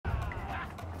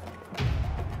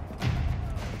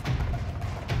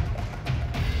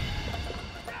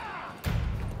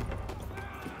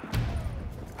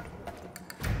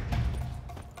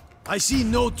I see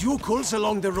no ducals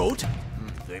along the road.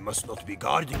 They must not be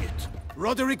guarding it.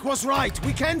 Roderick was right.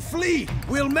 We can flee.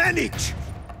 We'll manage.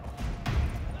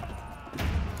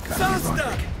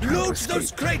 Faster! Load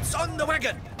those crates on the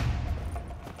wagon!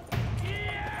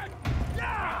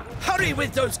 Hurry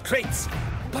with those crates!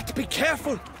 But be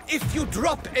careful if you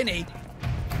drop any!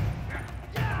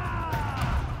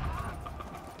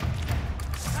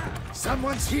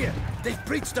 Someone's here! They've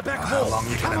breached the back How wall! long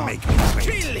you Come gonna on. make me wait?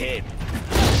 Kill him!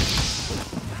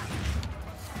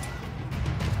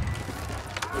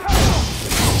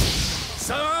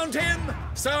 Surround him!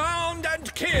 Surround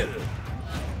and kill!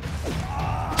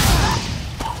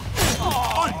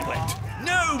 Onward!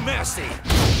 No mercy!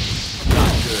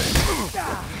 Not good.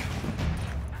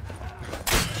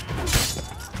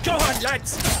 Go on,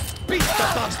 lads! Beat the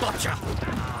bug butcher!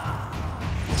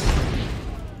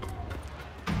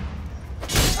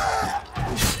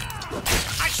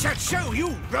 I shall show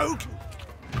you, rogue!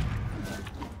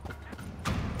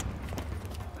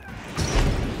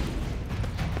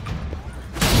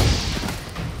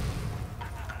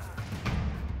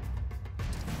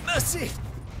 Mercy!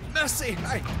 Mercy!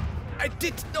 I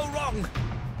did no wrong!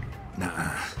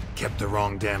 Nah, kept the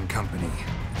wrong damn company.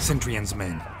 Centrion's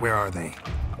men, where are they?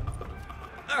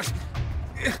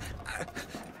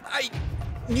 I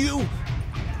knew...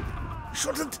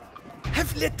 shouldn't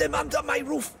have let them under my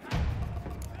roof.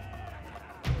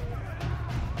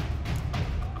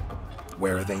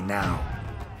 Where are they now?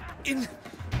 In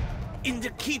the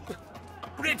keep,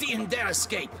 ready in their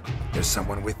escape. There's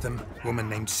someone with them? Woman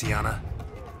named Sienna?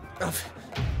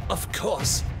 Of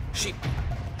course. She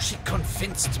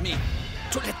convinced me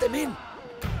to let them in.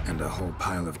 And a whole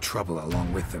pile of trouble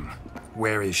along with them.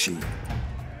 Where is she?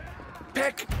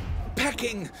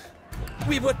 Packing.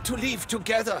 We were to leave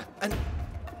together. An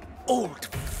old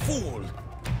fool.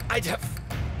 I'd have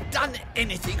done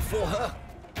anything for her.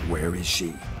 Where is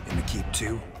she? In the keep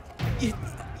too?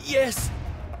 Yes.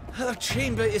 Her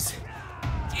chamber is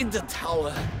in the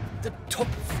tower. The top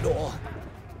floor.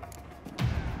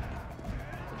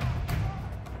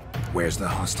 Where's the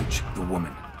hostage, the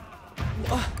woman?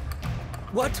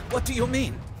 What do you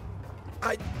mean?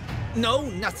 I know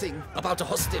nothing about a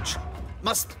hostage.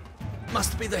 Must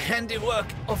be the handiwork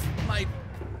of my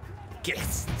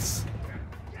guests.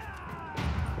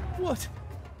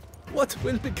 What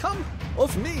will become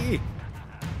of me?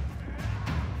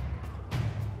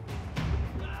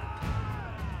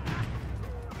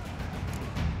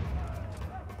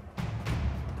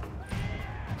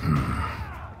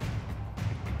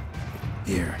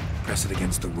 Here, press it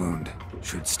against the wound.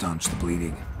 Should staunch the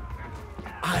bleeding.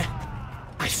 I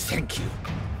thank you.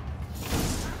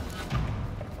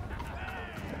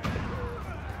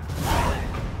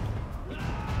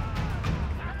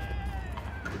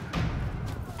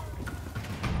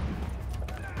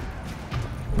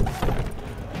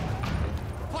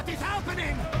 What is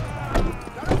happening?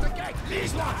 Go to the gate!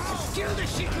 These ones! Kill the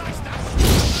shit like that!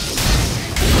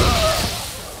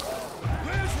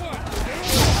 Where's one?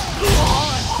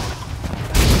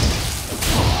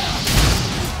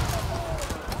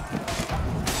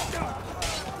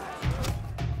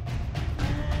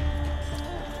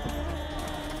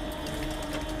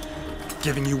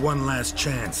 Giving you one last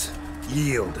chance.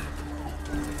 Yield.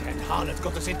 Ten Harlot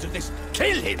got us into this.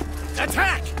 Kill him!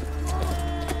 Attack!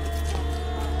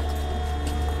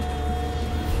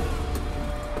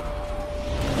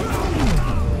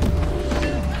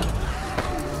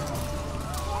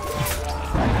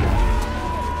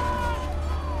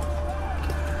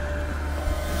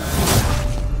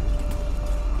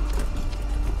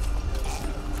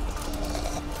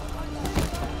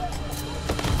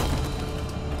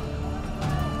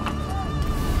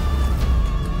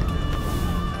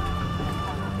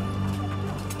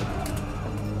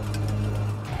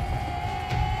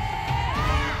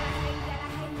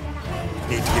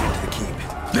 Need to get into the keep.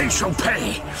 They shall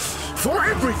pay for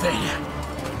everything!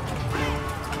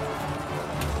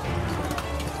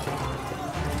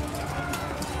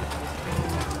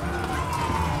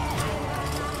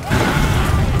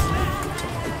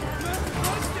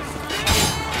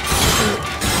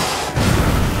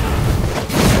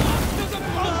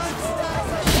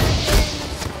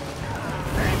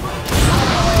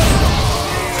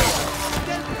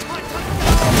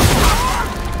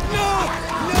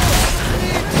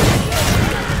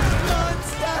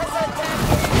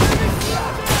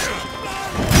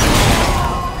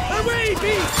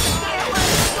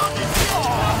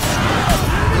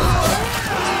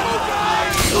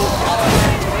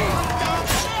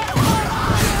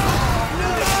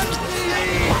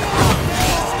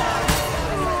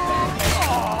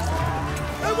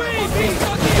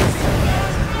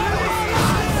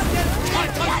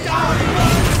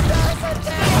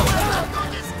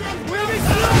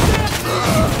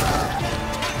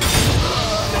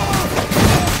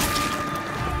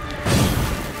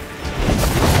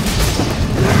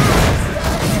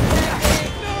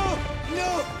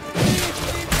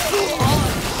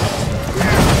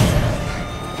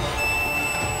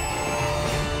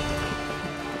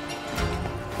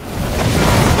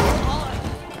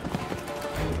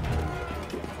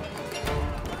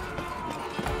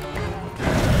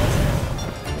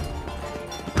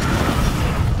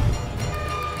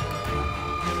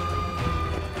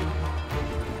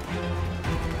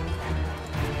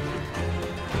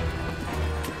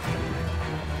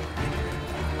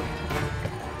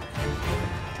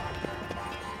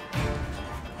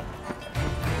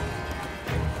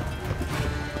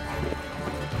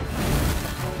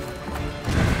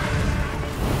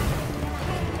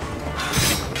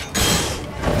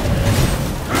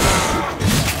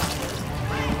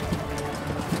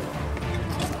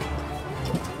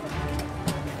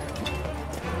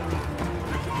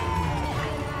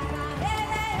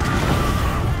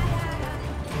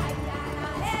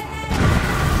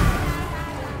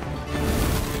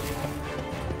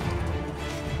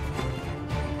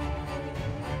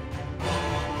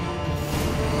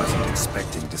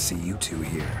 expecting to see you two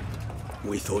here.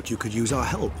 We thought you could use our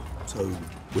help, so...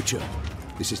 Witcher,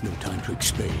 this is no time to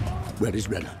explain. Where is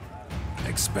Renna?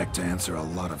 Expect to answer a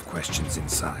lot of questions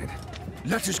inside.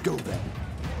 Let us go then.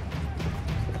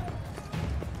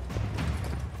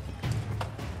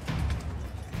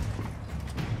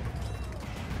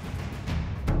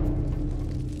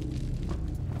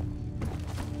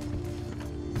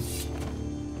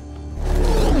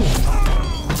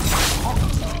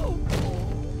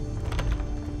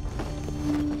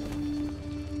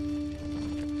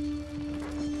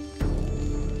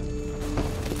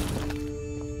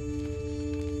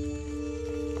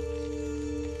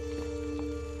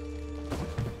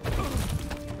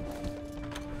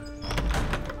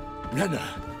 Renna!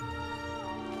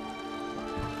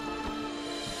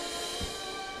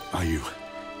 Are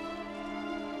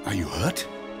you hurt?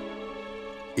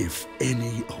 If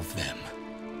any of them.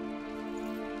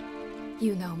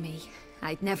 You know me.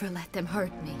 I'd never let them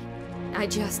hurt me. I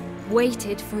just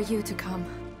waited for you to come.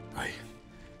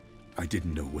 I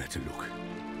didn't know where to look.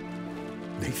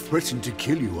 They threatened to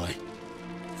kill you.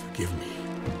 Forgive me.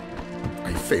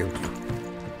 I failed you.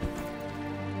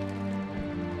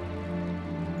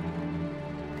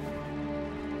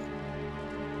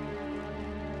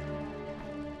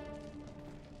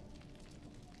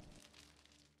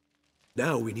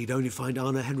 Now we need only find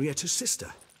Anna Henrietta's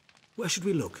sister. Where should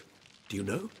we look? Do you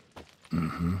know?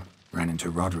 Mm-hmm. Ran into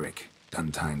Roderick,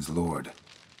 Duntine's lord.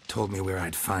 Told me where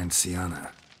I'd find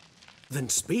Sienna. Then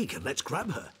speak and let's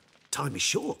grab her. Time is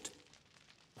short.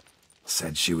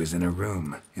 Said she was in a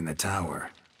room in the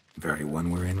tower. Very one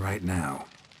we're in right now.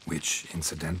 Which,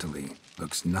 incidentally,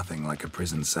 looks nothing like a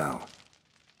prison cell.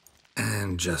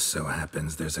 And just so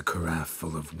happens there's a carafe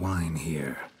full of wine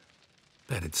here.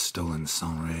 Bet it's stolen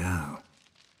San Real.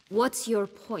 What's your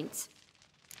point?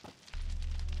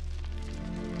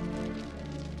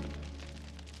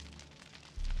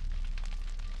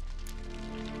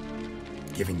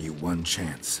 Giving you one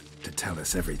chance to tell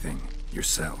us everything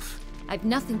yourself. I've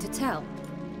nothing to tell.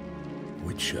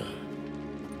 Witcher,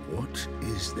 what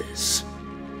is this?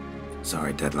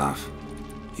 Sorry, Dettlaff.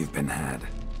 You've been had.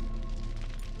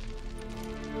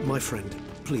 My friend,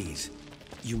 please.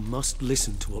 You must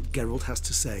listen to what Geralt has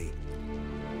to say.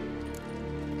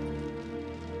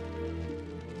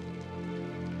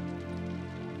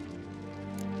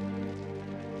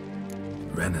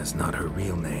 Renna's not her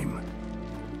real name.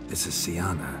 This is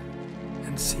Sienna,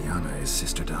 and Sienna is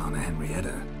sister to Anna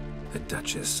Henrietta, the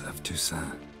Duchess of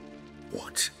Toussaint.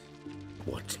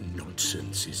 What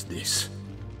nonsense is this?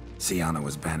 Sienna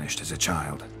was banished as a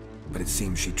child, but it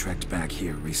seems she trekked back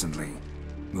here recently.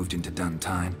 Moved into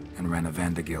Duntine and ran a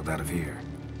Vandergild out of here.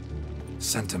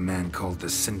 Sent a man called the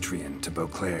Centurion to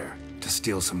Beauclair to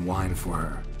steal some wine for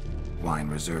her. Wine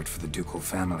reserved for the ducal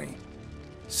family.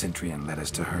 Centurion led us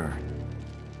to her.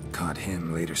 Caught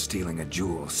him later stealing a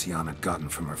jewel Sienna had gotten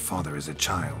from her father as a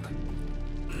child.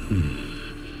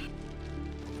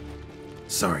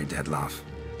 Sorry, Dettlaff.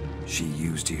 She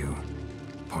used you.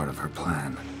 Part of her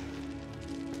plan.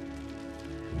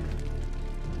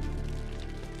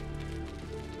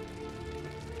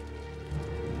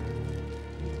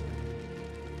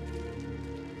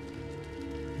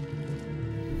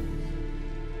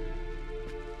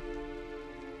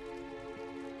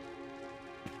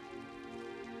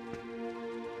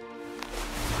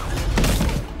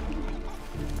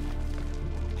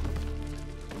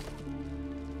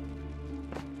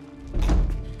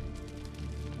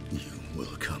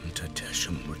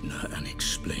 And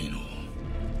explain all.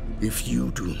 If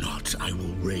you do not, I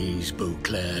will raise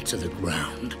Beauclair to the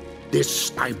ground.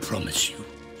 This I promise you.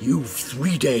 You've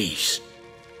 3 days.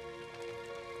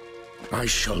 I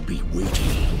shall be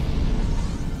waiting.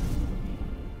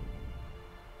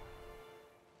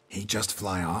 He just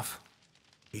fly off?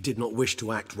 He did not wish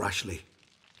to act rashly.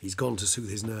 He's gone to soothe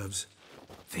his nerves.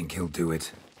 Think he'll do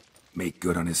it? Make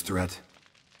good on his threat?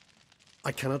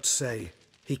 I cannot say.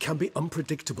 He can be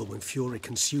unpredictable when fury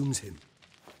consumes him.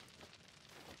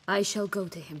 I shall go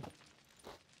to him.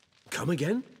 Come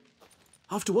again?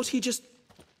 After what he just...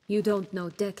 You don't know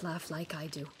Dettlaff like I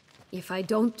do. If I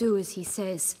don't do as he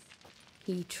says,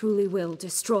 he truly will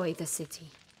destroy the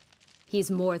city.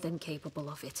 He's more than capable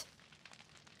of it.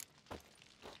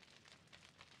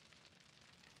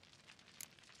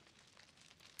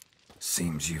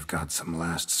 Seems you've got some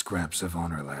last scraps of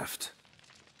honor left.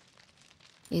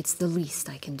 It's the least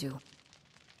I can do.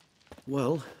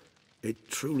 Well, it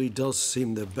truly does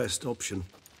seem the best option.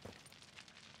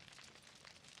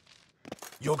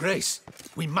 Your Grace,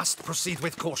 we must proceed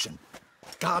with caution.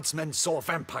 Guardsmen saw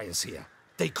vampires here.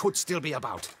 They could still be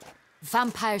about.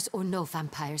 Vampires or no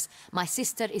vampires, my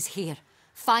sister is here.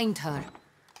 Find her.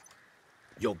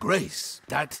 Your Grace,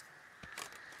 that...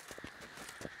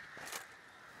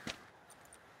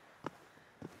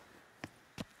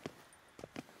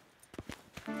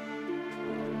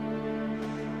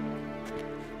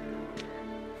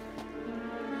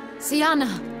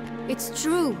 Sienna, it's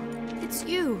true. It's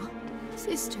you.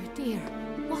 Sister, dear,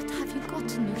 what have you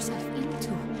gotten yourself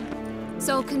into?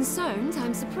 So concerned,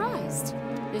 I'm surprised.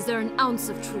 Is there an ounce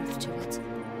of truth to it?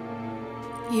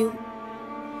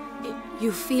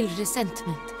 You feel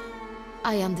resentment.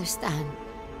 I understand.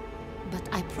 But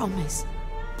I promise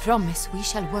we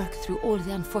shall work through all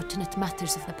the unfortunate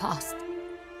matters of the past.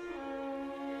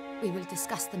 We will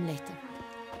discuss them later.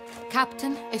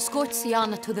 Captain, escort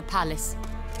Sienna to the palace.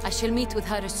 I shall meet with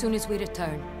her as soon as we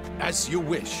return. As you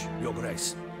wish, Your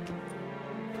Grace.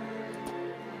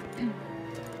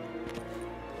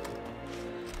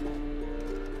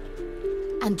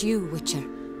 And you, Witcher.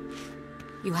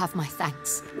 You have my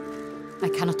thanks. I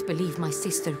cannot believe my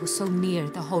sister was so near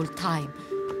the whole time.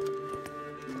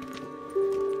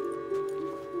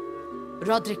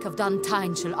 Roderick of Dun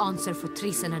Tyne shall answer for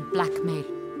treason and blackmail.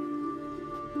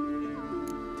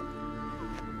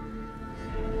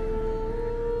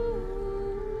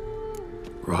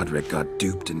 Roderick got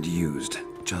duped and used,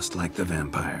 just like the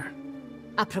vampire.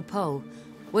 Apropos,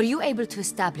 were you able to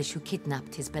establish who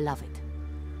kidnapped his beloved?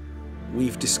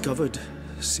 We've discovered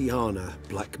Sienna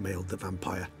blackmailed the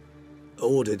vampire.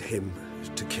 Ordered him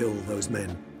to kill those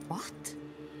men. What?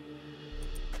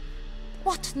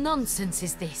 What nonsense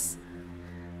is this?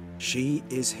 She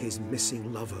is his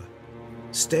missing lover.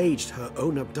 Staged her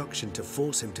own abduction to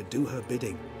force him to do her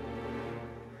bidding.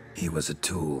 He was a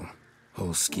tool.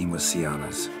 Whole scheme was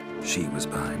Sienna's. She was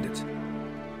behind it.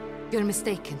 You're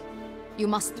mistaken. You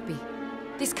must be.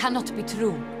 This cannot be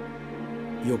true.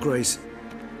 Your Grace,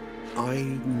 I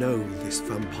know this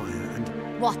vampire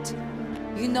and... What?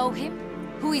 You know him?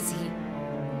 Who is he?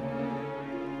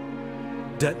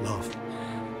 Detlef.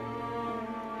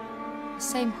 The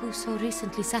same who so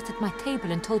recently sat at my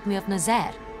table and told me of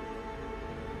Nazaire.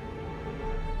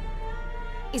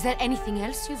 Is there anything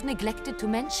else you've neglected to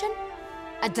mention?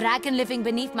 A dragon living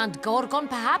beneath Mount Gorgon,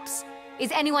 perhaps?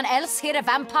 Is anyone else here a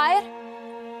vampire?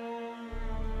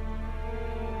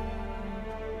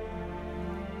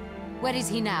 Where is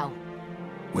he now?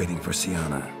 Waiting for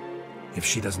Sienna. If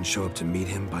she doesn't show up to meet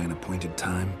him by an appointed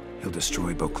time, he'll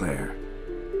destroy Beauclair.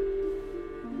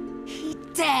 He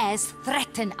dares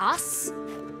threaten us?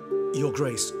 Your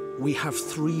Grace, we have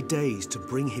 3 days to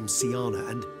bring him Sienna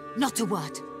and... Not a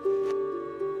word.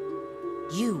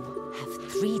 You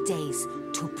have 3 days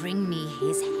to bring me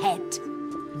his head.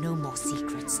 No more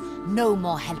secrets. No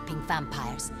more helping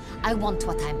vampires. I want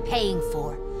what I'm paying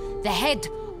for. The head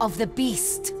of the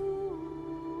beast.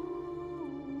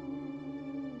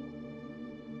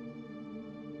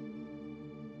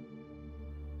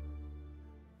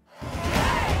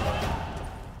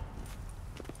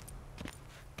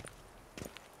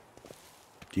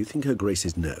 Do you think Her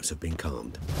Grace's nerves have been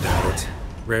calmed? Doubt it.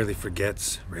 Rarely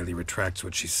forgets, rarely retracts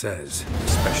what she says,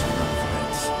 especially on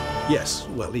offense. Yes,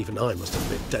 well, even I must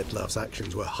admit Detlef's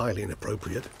actions were highly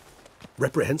inappropriate.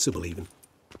 Reprehensible, even.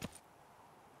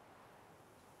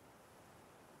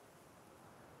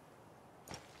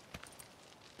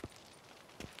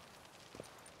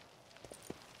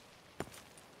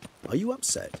 Are you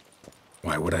upset?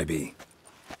 Why would I be?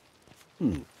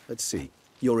 Let's see.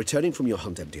 You're returning from your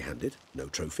hunt empty-handed. No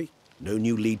trophy. No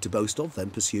new lead to boast of,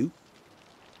 then pursue.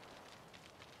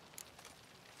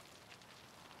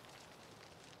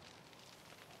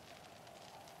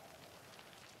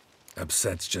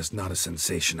 Upset's just not a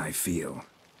sensation I feel.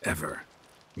 Ever.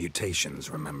 Mutations,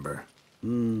 remember?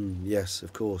 Yes,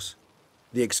 of course.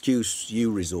 The excuse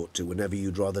you resort to whenever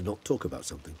you'd rather not talk about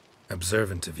something.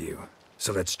 Observant of you.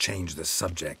 So let's change the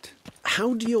subject.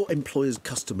 How do your employers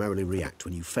customarily react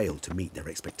when you fail to meet their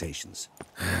expectations?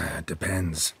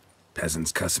 Depends.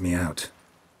 Peasants cuss me out.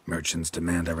 Merchants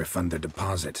demand I refund their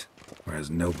deposit, whereas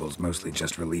nobles mostly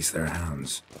just release their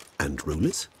hounds. And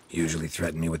rulers? Usually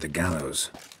threaten me with the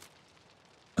gallows.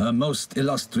 A most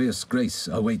illustrious grace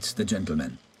awaits the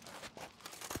gentleman.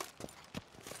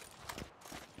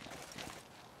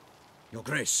 Your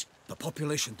Grace, the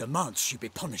population demands she be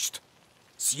punished.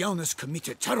 Sienna's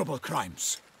committed terrible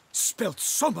crimes. Spilt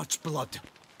so much blood.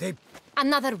 They...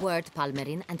 Another word,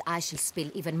 Palmerin, and I shall spill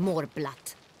even more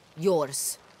blood.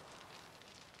 Yours.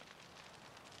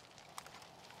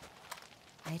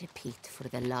 I repeat for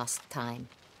the last time.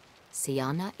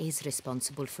 Sienna is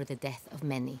responsible for the death of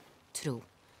many, true.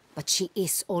 But she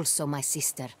is also my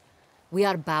sister. We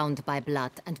are bound by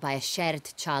blood and by a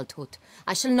shared childhood.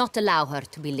 I shall not allow her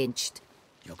to be lynched.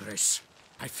 Your Grace,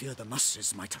 I fear the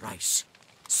masses might rise.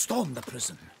 Storm the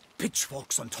prison,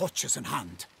 pitchforks and torches in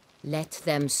hand. Let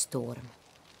them storm.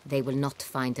 They will not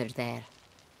find her there.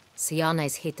 Siana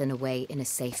is hidden away in a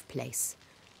safe place.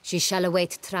 She shall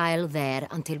await trial there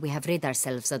until we have rid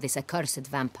ourselves of this accursed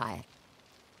vampire.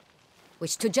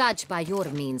 Which, to judge by your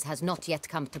means, has not yet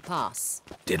come to pass.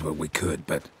 Did what we could,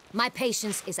 but... My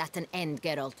patience is at an end,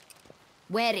 Geralt.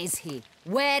 Where is he?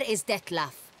 Where is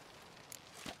Detlef?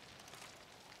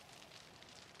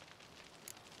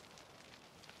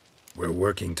 We're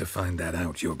working to find that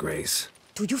out, Your Grace.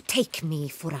 Do you take me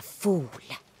for a fool?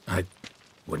 I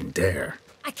wouldn't dare.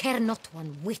 I care not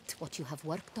one whit what you have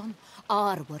worked on,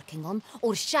 are working on,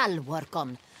 or shall work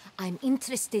on. I'm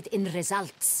interested in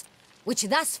results, which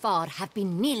thus far have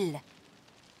been nil.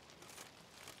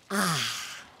 At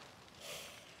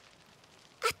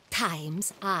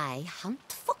times I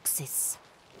hunt foxes.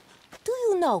 Do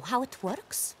you know how it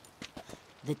works?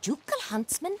 The ducal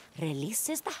huntsman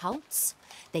releases the hounds.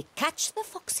 They catch the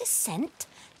fox's scent,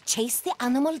 chase the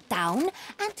animal down,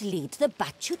 and lead the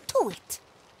Batchu to it.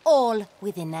 All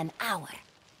within an hour.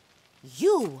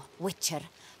 You, Witcher,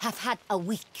 have had a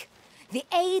week. The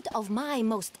aid of my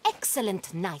most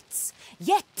excellent knights.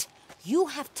 Yet, you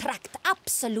have tracked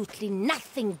absolutely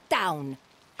nothing down.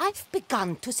 I've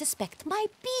begun to suspect my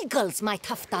beagles might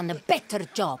have done a better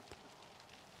job.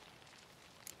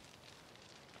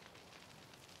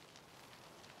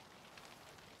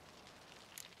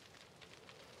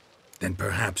 Then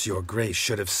perhaps Your Grace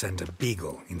should have sent a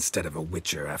beagle instead of a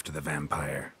witcher after the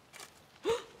vampire.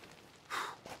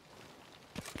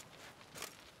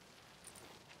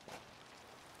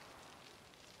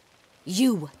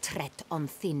 You tread on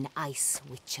thin ice,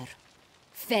 Witcher.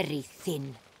 Very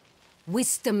thin.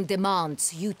 Wisdom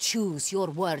demands you choose your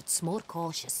words more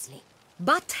cautiously.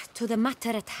 But to the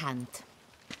matter at hand.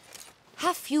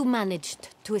 Have you managed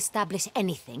to establish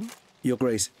anything? Your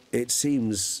Grace, it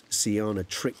seems Siana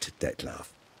tricked Detlef,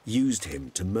 used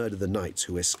him to murder the knights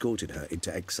who escorted her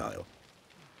into exile.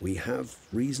 We have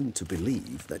reason to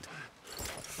believe that...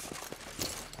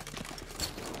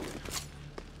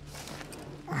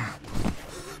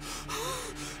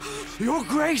 Your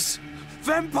Grace!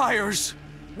 Vampires!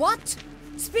 What?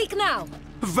 Speak now!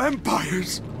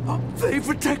 Vampires! They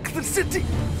protect the city!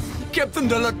 Captain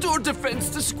de la Tour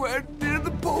defends the square near the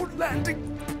boat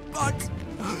landing, but...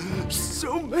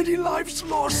 so many lives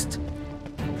lost!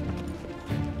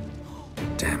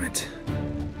 Damn it.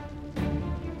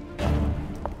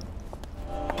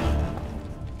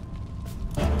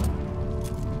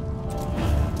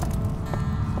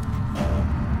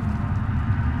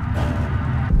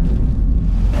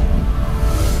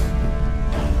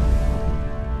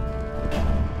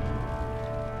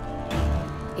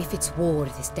 If it's war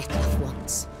this Detlef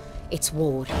wants, it's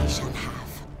war he shall have.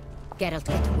 Geralt,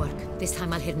 get to work. This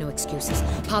time I'll hear no excuses.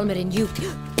 Palmer and you...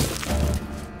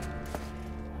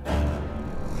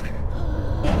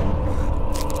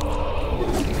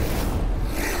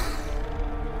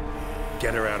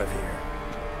 Get her out of here.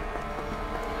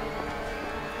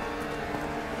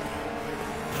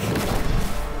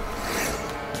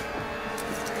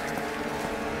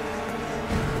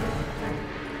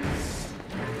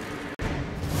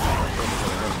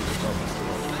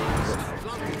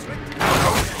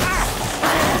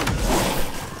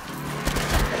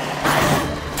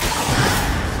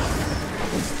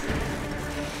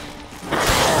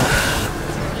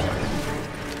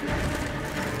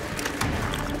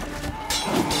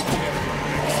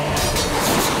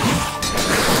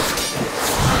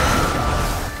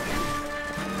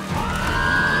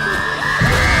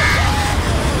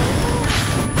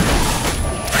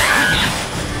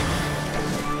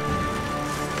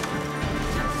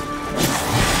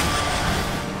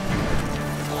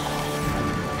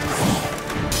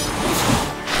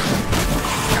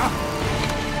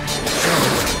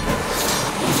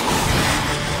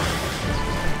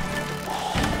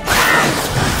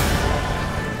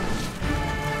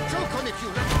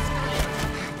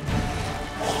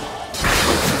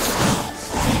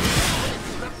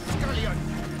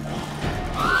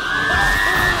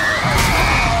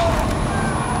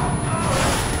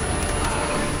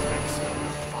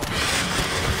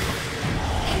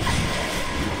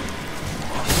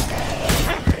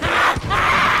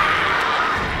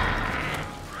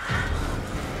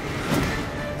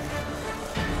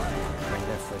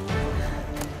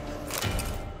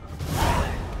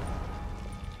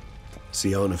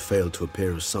 Siana failed to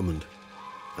appear as summoned.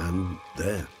 And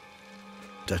there.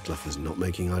 Detlef is not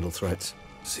making idle threats.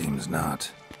 Seems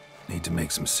not. Need to make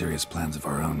some serious plans of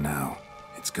our own now.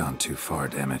 It's gone too far,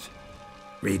 damn it.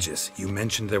 Regis, you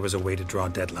mentioned there was a way to draw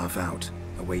Detlaff out.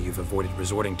 A way you've avoided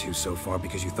resorting to so far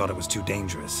because you thought it was too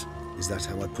dangerous. Is that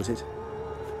how I put it?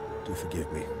 Do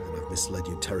forgive me, and I've misled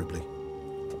you terribly.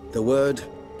 The word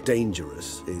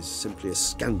dangerous is simply a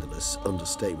scandalous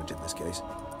understatement in this case.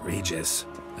 Regis,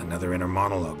 another inner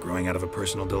monologue growing out of a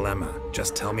personal dilemma.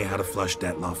 Just tell me how to flush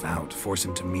Detlaff out, force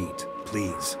him to meet,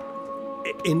 please.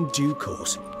 In due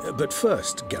course. But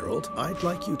first, Geralt, I'd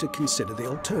like you to consider the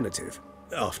alternative.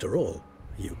 After all,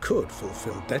 you could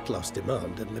fulfill Detlaff's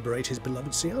demand and liberate his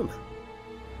beloved Siana.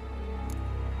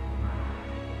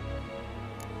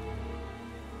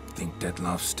 Think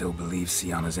Detlaff still believes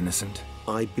Siana's innocent?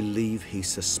 I believe he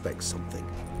suspects something.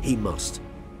 He must.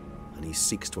 And he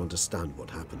seeks to understand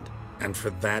what happened. And for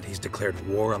that, he's declared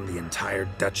war on the entire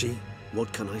duchy?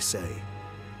 What can I say?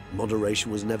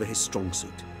 Moderation was never his strong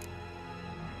suit.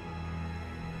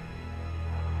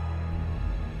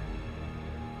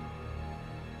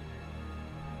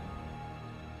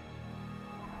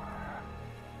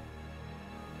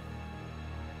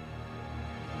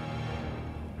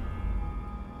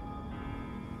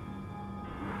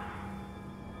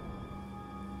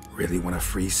 Really want to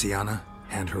free Siana?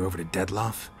 Hand her over to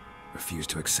Detlaff? Refuse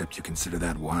to accept you consider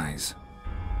that wise.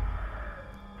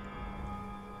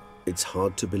 It's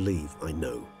hard to believe, I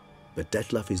know. But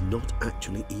Detlaff is not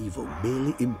actually evil,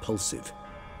 merely impulsive.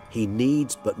 He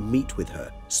needs but meet with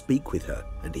her, speak with her,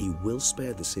 and he will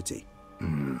spare the city.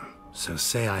 So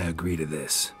say I agree to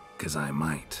this, 'cause I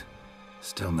might.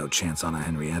 Still no chance Anna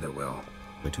Henrietta will.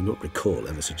 I do not recall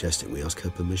ever suggesting we ask her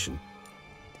permission.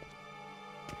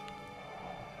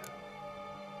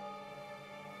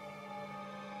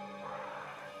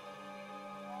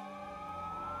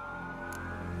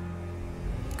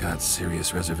 Got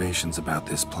serious reservations about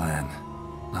this plan.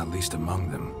 Not least among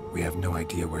them, we have no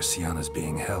idea where Siana's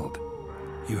being held.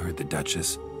 You heard the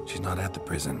Duchess. She's not at the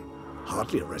prison.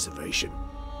 Hardly a reservation.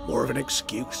 More of an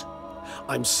excuse.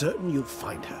 I'm certain you'll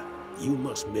find her. You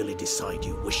must merely decide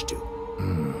you wish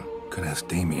to. Could ask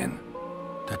Damien.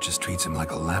 Duchess treats him like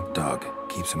a lapdog,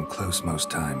 keeps him close most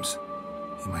times.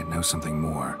 He might know something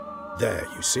more. There,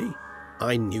 you see?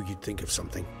 I knew you'd think of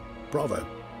something. Bravo.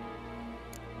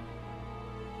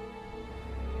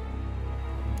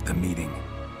 The meeting.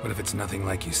 What if it's nothing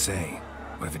like you say?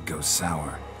 What if it goes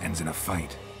sour, ends in a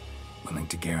fight? Willing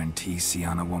to guarantee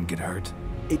Siana won't get hurt?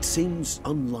 It seems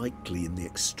unlikely in the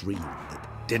extreme that...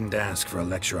 Didn't ask for a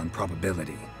lecture on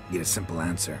probability. Need a simple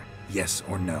answer. Yes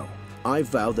or no. I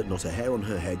vow that not a hair on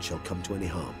her head shall come to any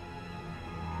harm.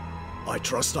 I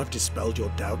trust I've dispelled your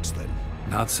doubts, then.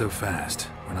 Not so fast.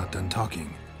 We're not done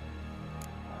talking.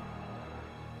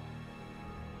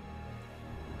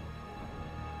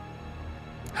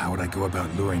 How would I go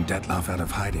about luring Detlaff out of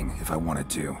hiding if I wanted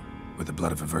to? With the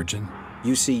blood of a virgin?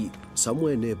 You see,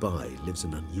 somewhere nearby lives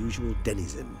an unusual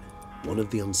denizen, one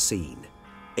of the unseen,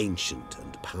 ancient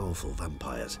and powerful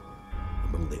vampires,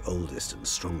 among the oldest and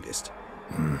strongest.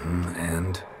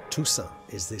 And? Toussaint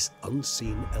is this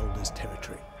unseen elder's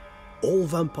territory. All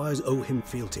vampires owe him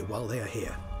fealty while they are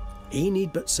here. He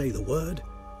need but say the word,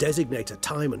 designate a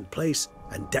time and place,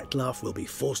 and Detlaff will be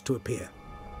forced to appear.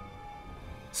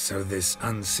 So this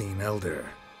unseen elder,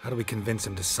 how do we convince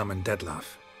him to summon Detlaff?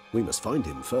 We must find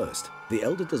him first. The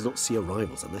elder does not see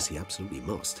arrivals unless he absolutely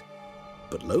must.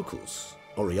 But locals,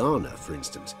 Oriana, for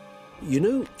instance, you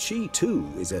know, she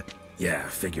too is a... Yeah,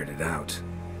 figured it out.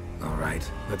 All right,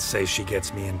 let's say she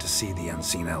gets me in to see the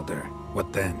unseen elder.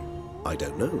 What then? I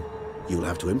don't know. You'll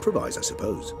have to improvise, I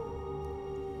suppose.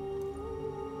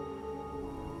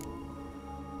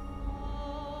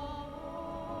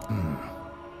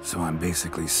 So I'm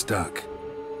basically stuck.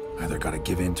 Either gotta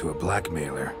give in to a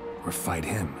blackmailer, or fight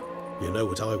him. You know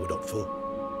what I would opt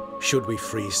for. Should we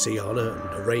free Siana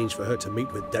and arrange for her to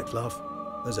meet with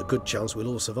Detlaff, there's a good chance we'll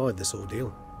all survive this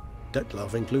ordeal.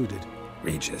 Detlaff included.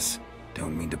 Regis,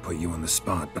 don't mean to put you on the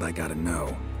spot, but I gotta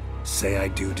know. Say I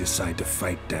do decide to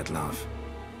fight Detlaff.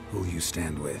 Who'll you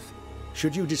stand with?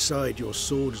 Should you decide your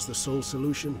sword is the sole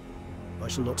solution, I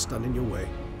shall not stand in your way.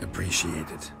 Appreciate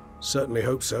it. Certainly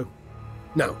hope so.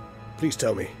 Now, please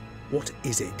tell me, what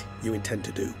is it you intend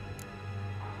to do?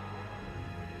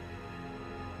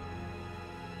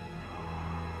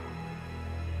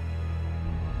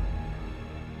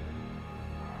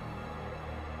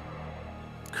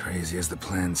 Crazy as the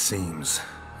plan seems,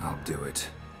 I'll do it.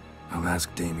 I'll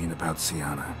ask Damien about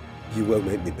Siana. You won't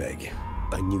make me beg.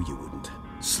 I knew you wouldn't.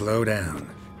 Slow down.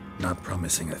 Not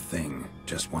promising a thing.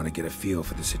 Just want to get a feel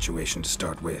for the situation to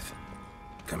start with.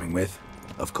 Coming with?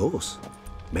 Of course.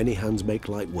 Many hands make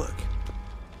light work.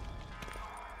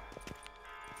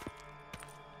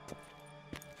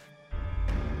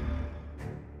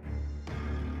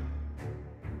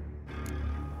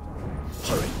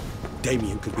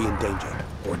 Damien could be in danger.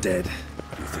 Or dead.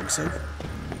 You think so?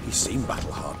 He seemed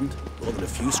battle-hardened. More than a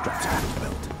few straps on his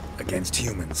belt. Against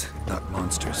humans, not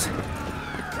monsters.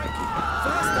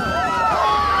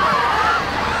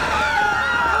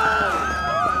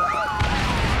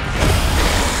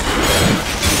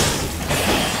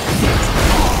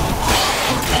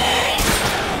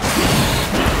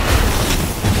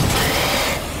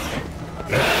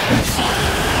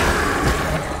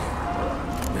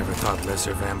 Never thought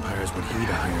lesser vampires would heed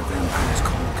a higher vampire's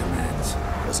call and commands.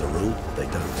 As a rule, they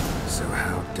don't. So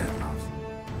how Dettloff?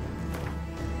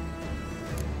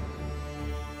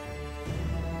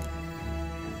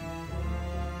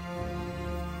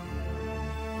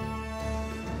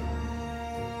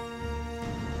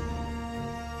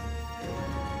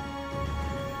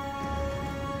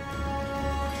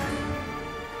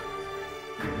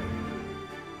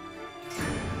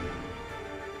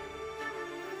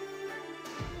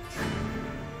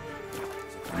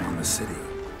 City.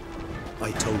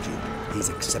 I told you, he's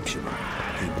exceptional.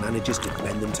 He manages to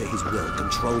bend them to his will,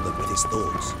 control them with his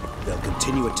thoughts. They'll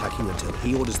continue attacking until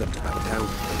he orders them to bow down,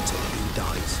 until he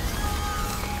dies.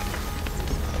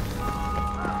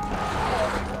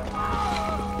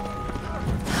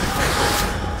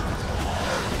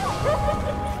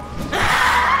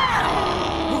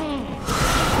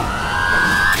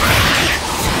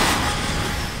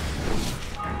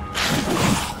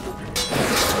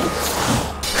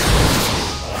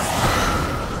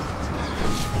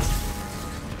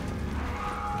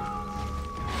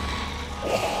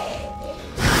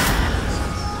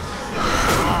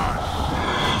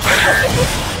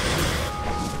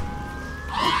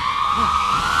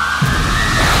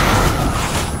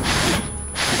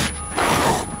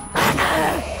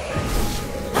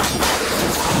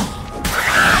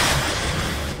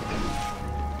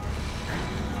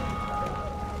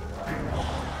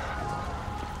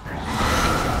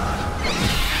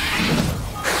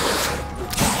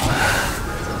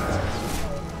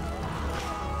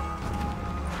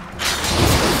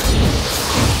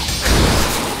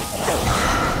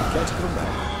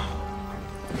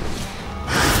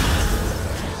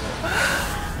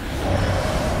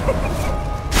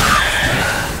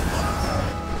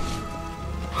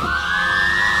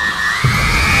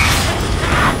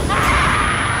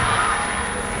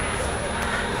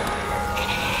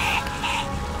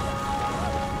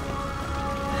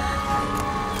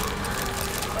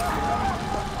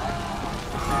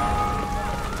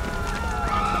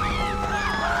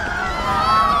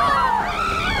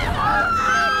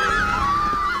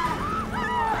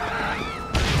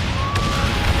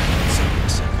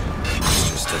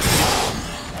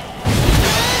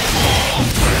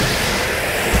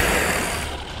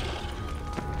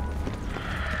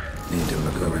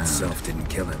 Itself didn't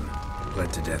kill him.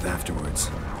 Bled to death afterwards.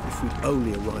 If we'd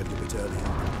only arrived a bit earlier.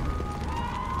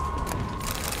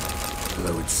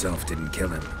 Blow itself didn't kill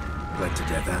him. Bled to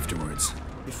death afterwards.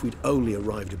 If we'd only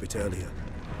arrived a bit earlier.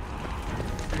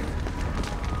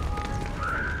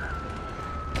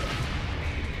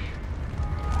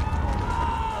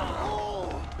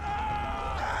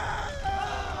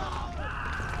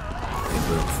 They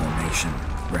broke formation.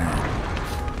 Ran.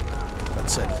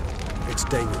 That's it. It's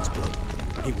Damien's blood.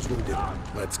 He was wounded.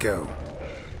 Let's go.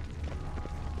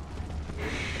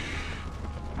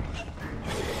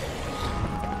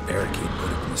 Barricade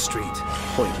put up in the street.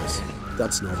 Pointless.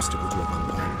 That's no obstacle to a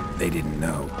vampire. They didn't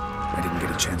know. I didn't get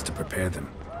a chance to prepare them.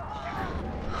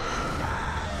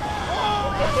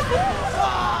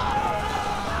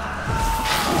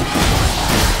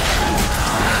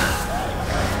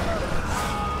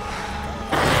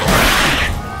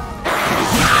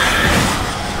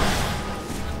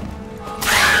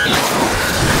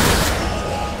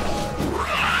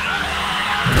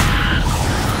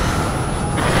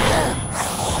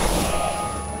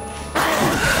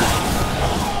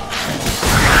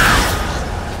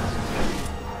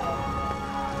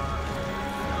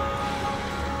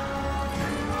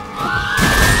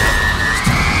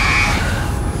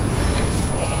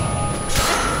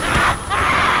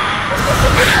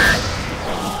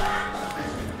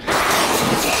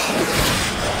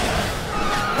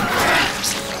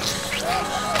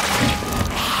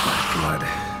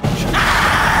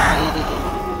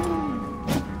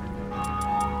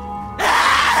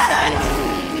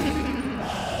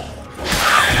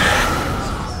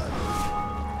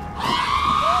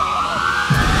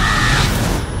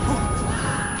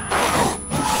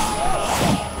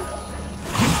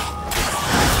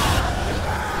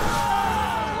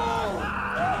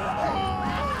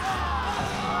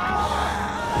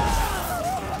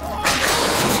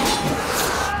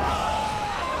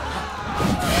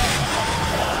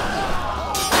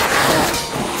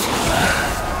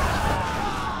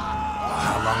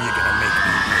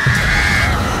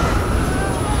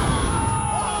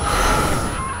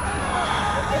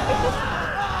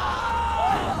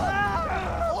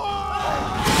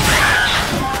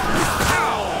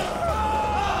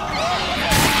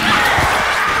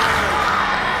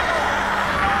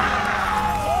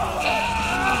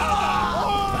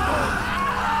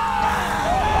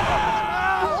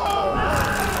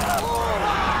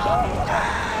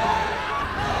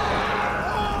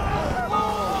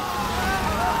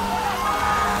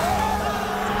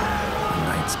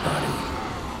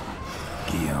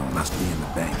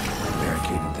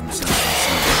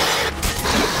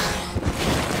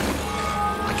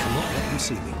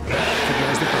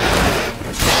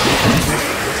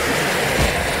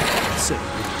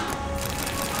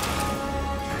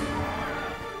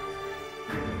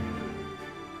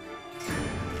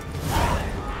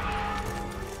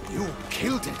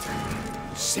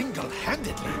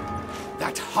 single-handedly.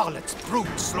 That harlot's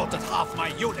brood slaughtered half my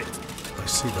unit. I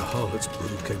see the harlot's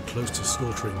brood came close to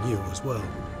slaughtering you as well.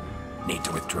 Need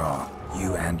to withdraw.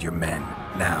 You and your men.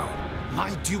 Now.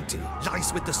 My duty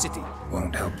lies with the city.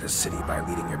 Won't help the city by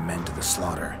leading your men to the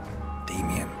slaughter.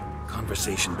 Damien,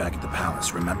 conversation back at the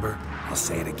palace, remember? I'll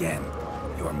say it again.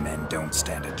 Your men don't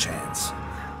stand a chance.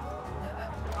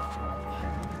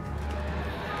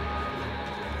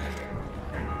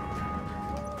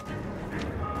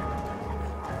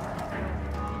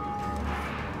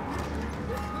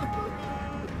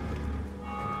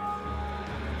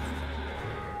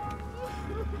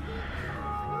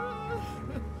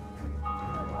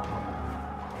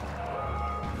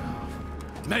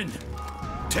 Men,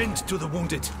 tend to the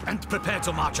wounded and prepare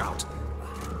to march out.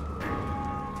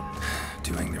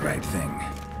 Doing the right thing.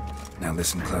 Now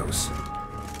listen close.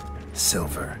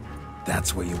 Silver.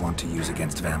 That's what you want to use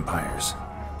against vampires.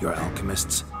 Your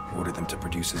alchemists, order them to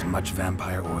produce as much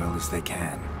vampire oil as they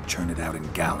can. Churn it out in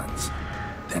gallons.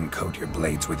 Then coat your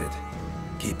blades with it.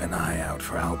 Keep an eye out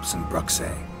for Alps and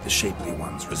Bruxae. The shapely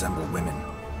ones resemble women.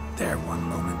 There one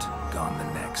moment, gone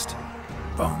the next.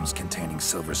 Bombs containing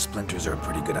silver splinters are a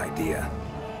pretty good idea.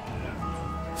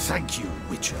 Thank you,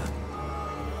 Witcher.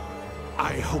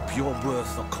 I hope you're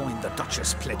worth the coin the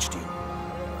Duchess pledged you.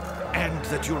 And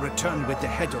that you'll return with the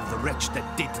head of the wretch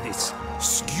that did this,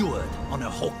 skewered on a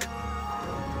hook.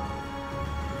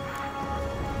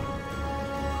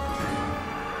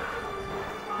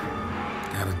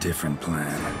 Got a different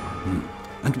plan.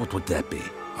 And what would that be?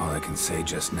 All I can say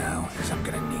just now is I'm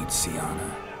gonna need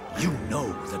Sienna. You know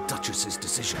the Duchess's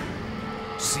decision.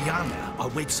 Sienna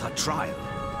awaits her trial,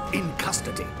 in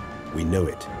custody. We know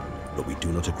it, but we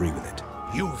do not agree with it.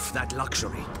 You've that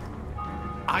luxury.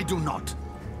 I do not.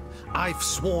 I've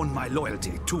sworn my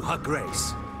loyalty to her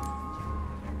grace.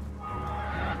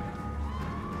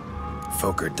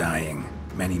 Folk are dying.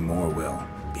 Many more will,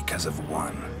 because of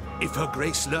one. If her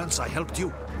grace learns I helped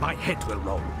you, my head will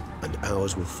roll. And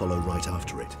ours will follow right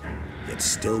after it. Yet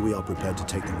still we are prepared to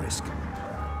take the risk.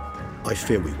 I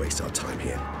fear we waste our time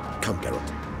here. Come,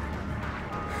 Geralt.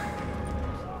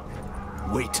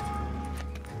 Wait.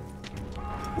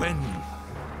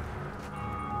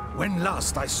 When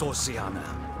last I saw Sienna,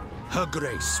 her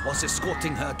grace was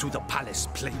escorting her to the palace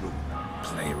playroom.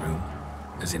 Playroom?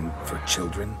 As in, for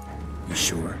children? You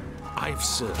sure? I've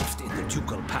served in the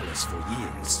ducal palace for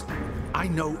years. I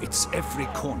know it's every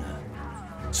corner.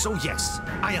 So yes,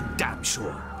 I am damn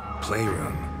sure.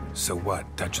 Playroom? So what,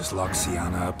 Duchess locked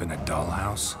Sienna up in a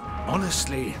dollhouse?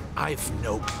 Honestly, I've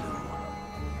no clue.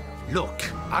 Look,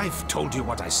 I've told you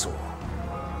what I saw.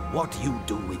 What you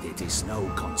do with it is no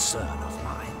concern of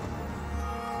mine.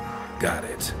 Got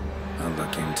it. I'll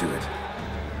look into it.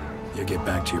 You get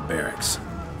back to your barracks.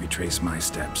 Retrace my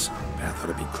steps. Path ought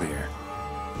to be clear.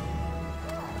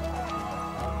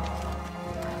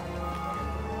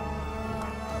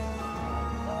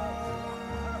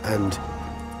 And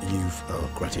you've our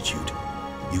gratitude.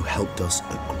 You helped us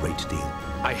a great deal.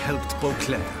 I helped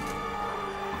Beauclair.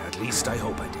 At least I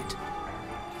hope I did.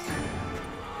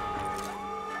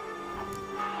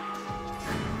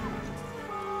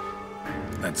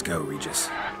 Let's go, Regis.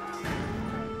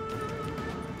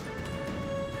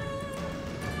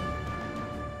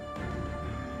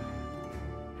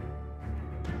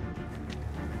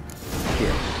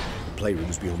 Here, the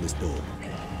playroom's beyond this door.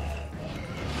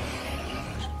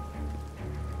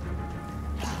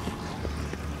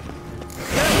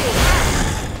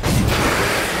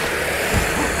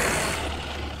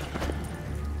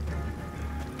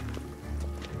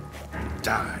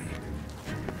 Die.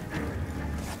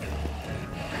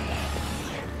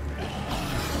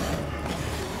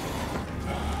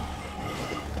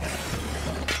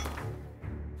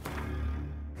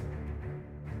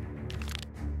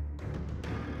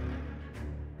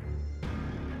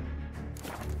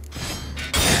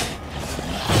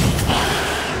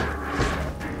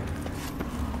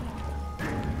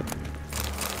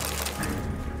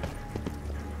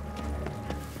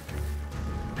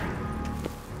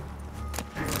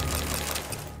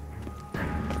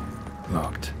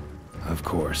 Locked. Of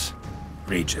course.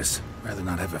 Regis, rather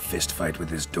not have a fist fight with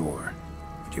this door.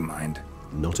 Do you mind?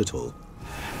 Not at all.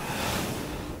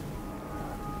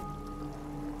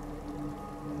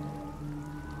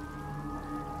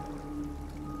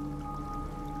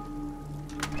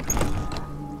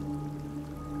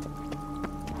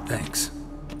 Thanks.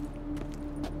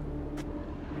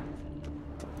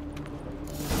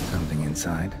 Something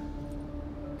inside?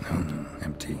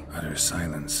 Empty. Utter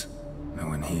silence. No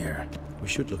one here. We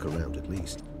should look around at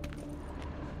least.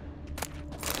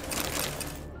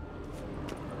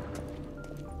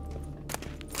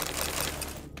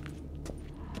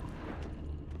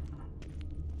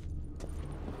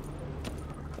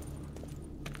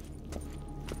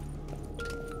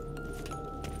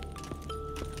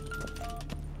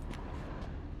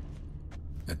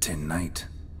 tin knight.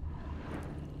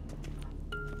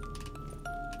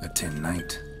 A tin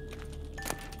knight.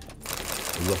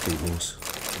 A rocking horse,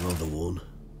 rather worn.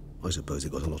 I suppose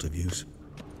it got a lot of use.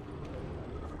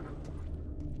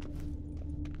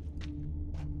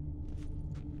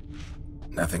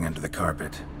 Nothing under the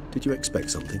carpet. Did you expect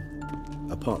something?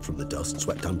 Apart from the dust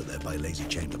swept under there by a lazy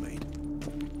chambermaid.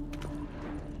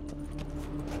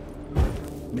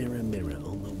 Mirror, mirror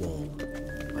on the wall.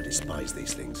 I despise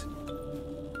these things.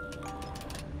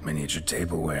 Miniature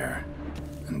tableware.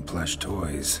 And plush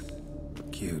toys.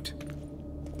 Cute.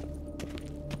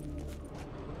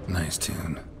 Nice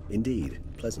tune. Indeed,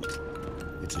 pleasant.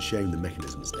 It's a shame the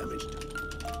mechanism's damaged.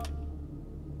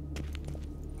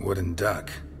 Wooden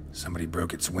duck. Somebody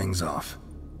broke its wings off.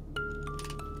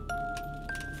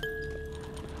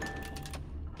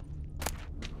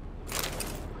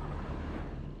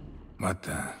 What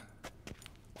the?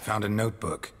 Found a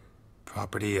notebook.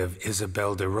 Property of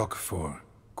Isabelle de Roquefort,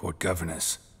 court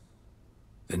governess.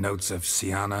 The notes of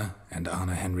Siana and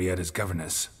Anna Henrietta's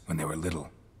governess when they were little.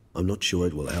 I'm not sure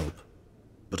it will help,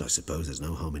 but I suppose there's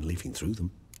no harm in leafing through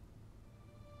them.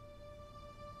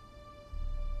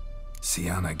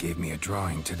 Siana gave me a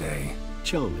drawing today.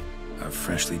 Charming. Of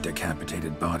freshly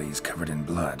decapitated bodies covered in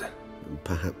blood.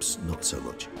 Perhaps not so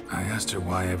much. I asked her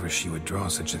why ever she would draw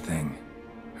such a thing.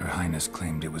 Her Highness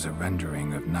claimed it was a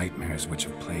rendering of nightmares which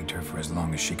have plagued her for as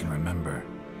long as she can remember.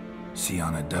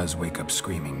 Siana does wake up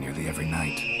screaming nearly every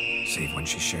night, save when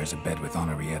she shares a bed with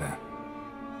Henrietta.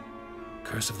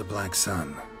 Curse of the Black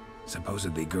Sun.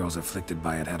 Supposedly girls afflicted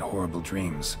by it had horrible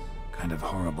dreams. Kind of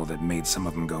horrible that made some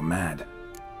of them go mad.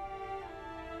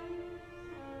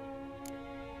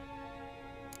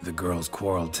 The girls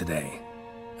quarreled today.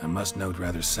 I must note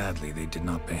rather sadly they did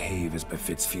not behave as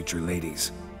befits future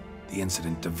ladies. The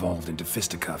incident devolved into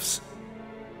fisticuffs.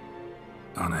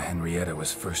 Anna Henrietta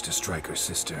was first to strike her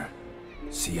sister.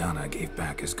 Siana gave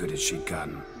back as good as she'd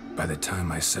gotten. By the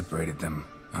time I separated them,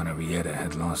 Henrietta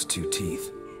had lost 2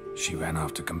 teeth. She ran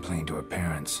off to complain to her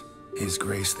parents. His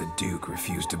Grace the Duke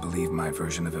refused to believe my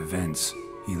version of events.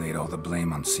 He laid all the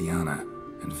blame on Siana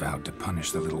and vowed to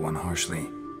punish the little one harshly.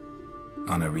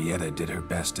 Henrietta did her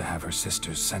best to have her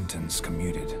sister's sentence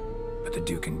commuted, but the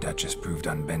Duke and Duchess proved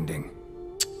unbending.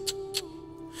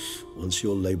 Once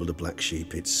you're labeled a black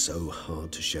sheep, it's so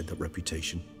hard to shed that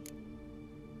reputation.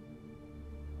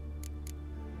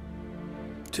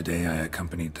 Today I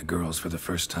accompanied the girls for the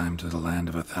first time to the land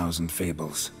of 1,000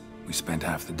 fables. We spent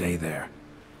half the day there.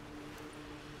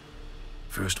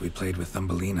 First we played with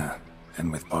Thumbelina, then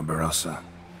with Barbarossa,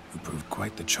 who proved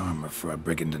quite the charmer for a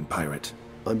brigand and pirate.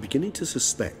 I'm beginning to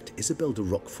suspect Isabelle de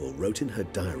Roquefort wrote in her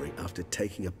diary after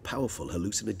taking a powerful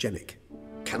hallucinogenic.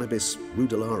 Cannabis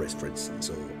rudelaris, for instance,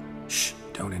 or... Shh,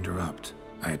 don't interrupt.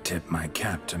 I tip my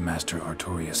cap to Master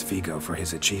Artorius Figo for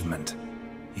his achievement.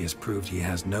 He has proved he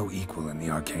has no equal in the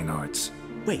arcane arts.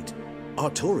 Wait,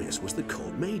 Artorius was the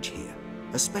court mage here,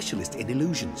 a specialist in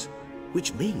illusions,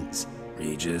 which means...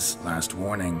 Regis, last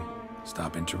warning.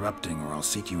 Stop interrupting or I'll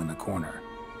seat you in the corner.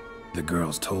 The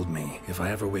girls told me if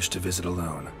I ever wish to visit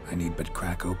alone, I need but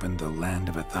crack open the Land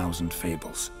of 1,000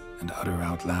 Fables and utter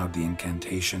out loud the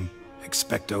incantation,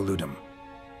 Expecto Ludum.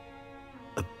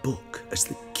 A book as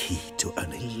the key to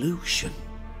an illusion.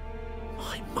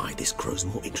 My, this grows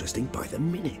more interesting by the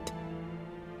minute.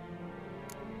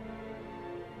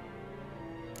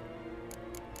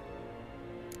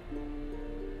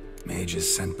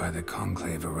 Mages sent by the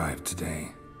Conclave arrived today.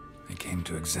 They came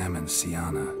to examine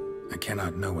Siana. I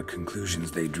cannot know what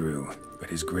conclusions they drew, but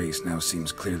His Grace now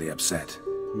seems clearly upset.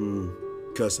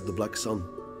 Curse of the Black Sun.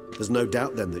 There's no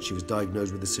doubt then that she was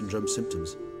diagnosed with the syndrome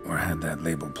symptoms. Or had that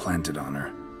label planted on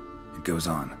her. It goes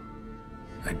on.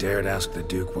 I dared ask the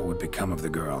Duke what would become of the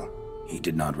girl. He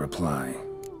did not reply.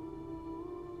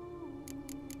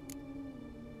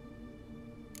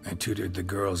 I tutored the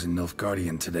girls in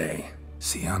Nilfgaardian today.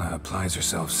 Siana applies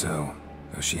herself so,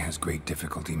 though she has great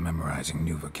difficulty memorizing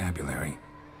new vocabulary.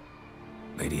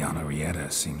 Lady Henrietta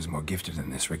seems more gifted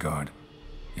in this regard,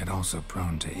 yet also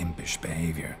prone to impish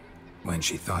behavior. When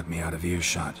she thought me out of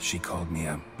earshot, she called me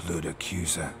a blood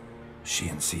accuser. She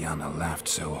and Siana laughed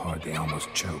so hard they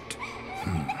almost choked.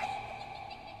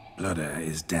 Blooda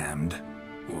is damned,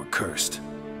 or cursed.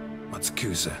 What's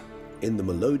Cusa? In the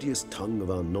melodious tongue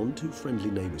of our none-too-friendly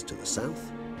neighbors to the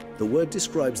south, the word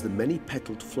describes the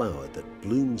many-petaled flower that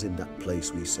blooms in that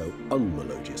place we so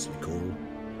unmelodiously call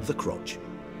the crotch.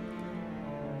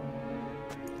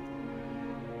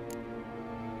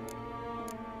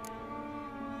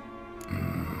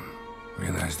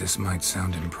 Realize this might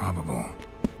sound improbable,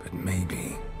 but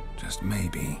maybe, just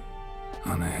maybe,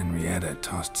 Anna Henrietta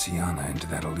tossed Siana into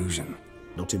that illusion.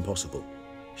 Not impossible.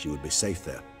 She would be safe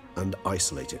there, and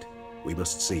isolated. We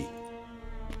must see.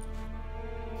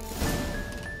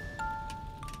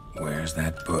 Where's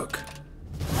that book?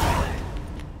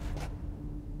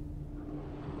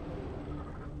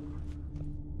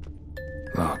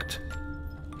 Locked.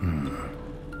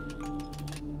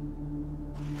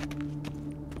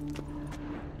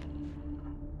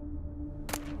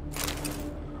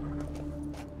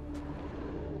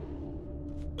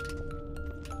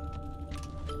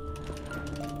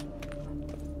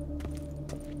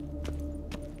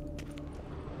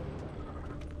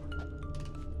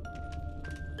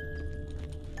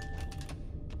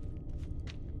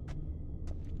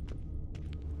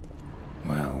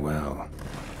 Well,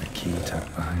 a key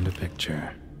tucked behind a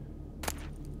picture.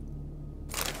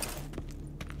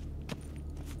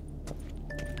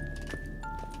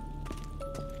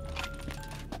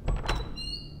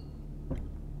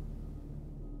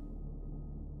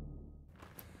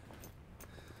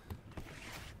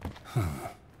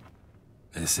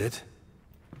 This it?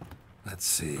 Let's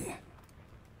see.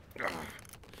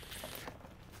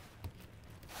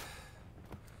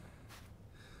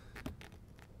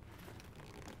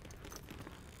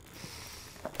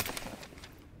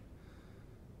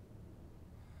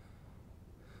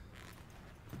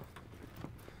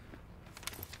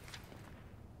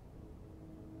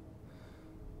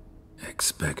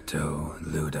 Expecto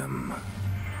ludum.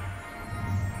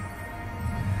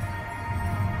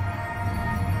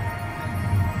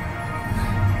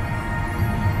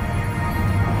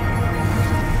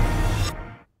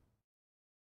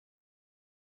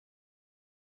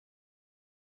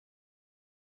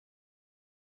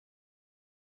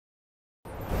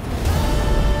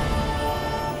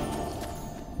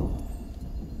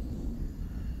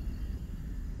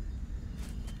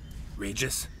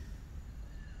 Regis?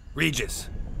 Regis!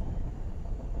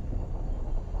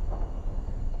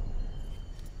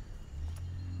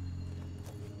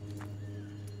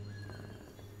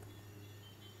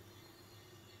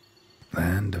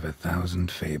 Land of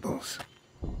 1,000 fables.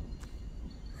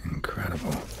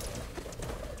 Incredible.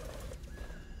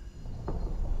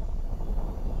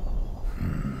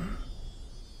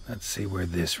 Let's see where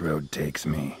this road takes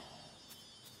me.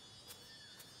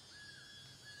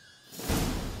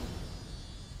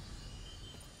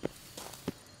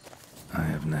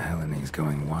 He's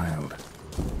going wild.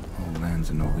 Whole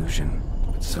land's an illusion.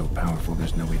 It's so powerful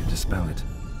there's no way to dispel it.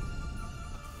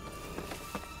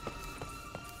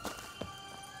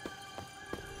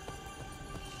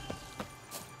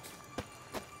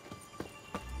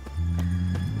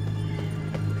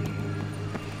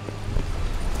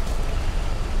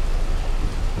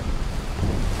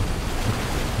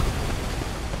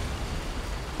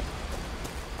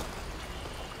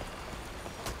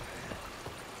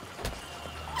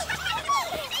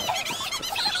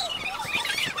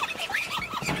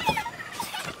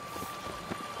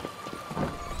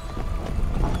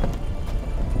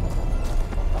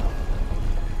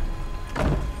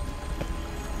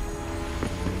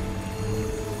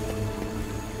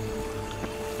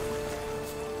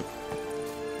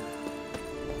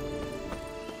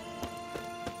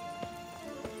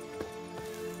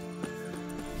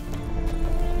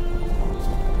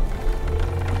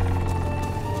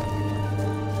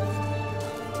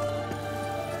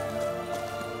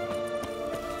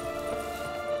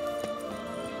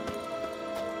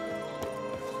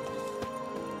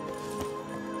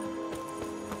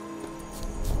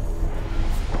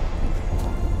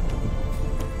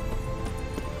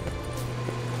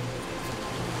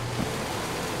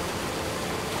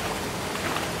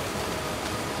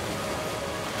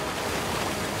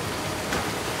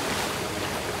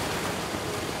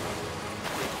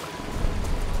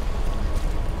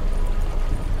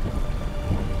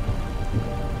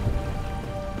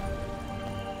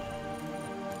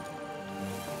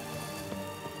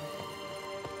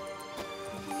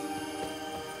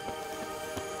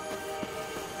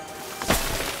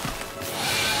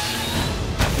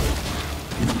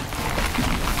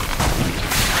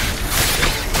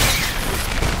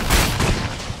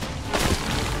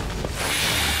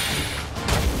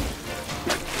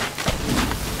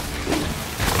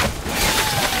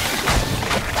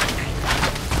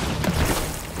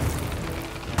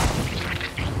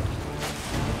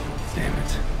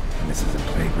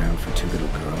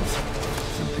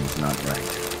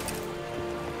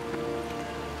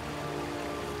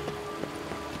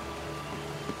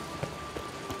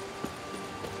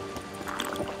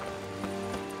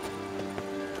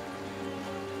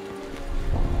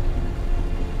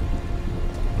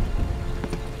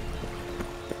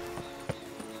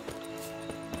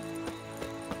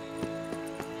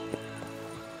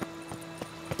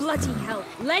 Bloody hell.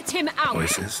 Let him out!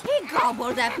 Voices? He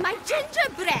gobbled up my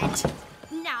gingerbread!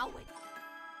 Now...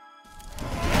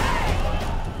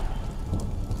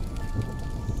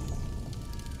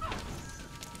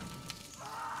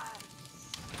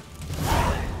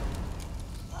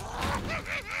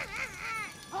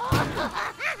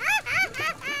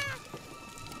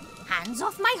 Hands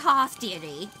off my hearth,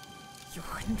 dearie. You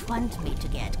wouldn't want me to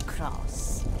get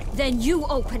cross. Then you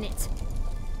open it!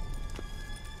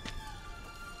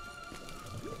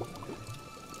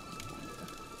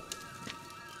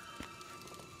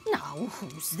 Now,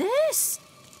 who's this?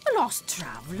 A lost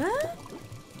traveler?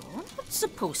 You're not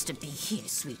supposed to be here,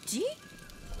 sweetie.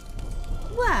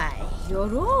 Why,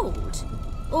 you're old.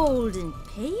 Old and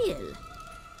pale.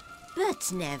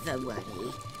 But never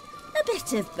worry. A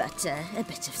bit of butter, a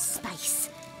bit of spice,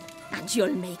 and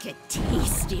you'll make a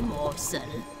tasty morsel.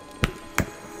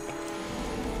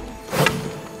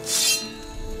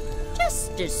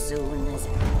 Just as soon as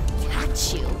I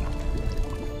catch you.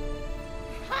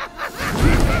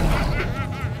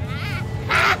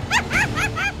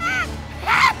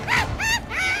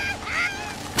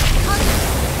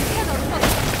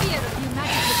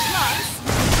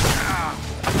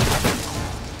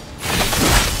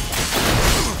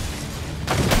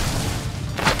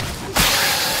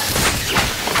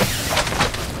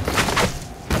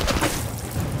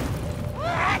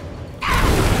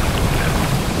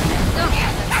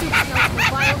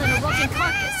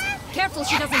 Careful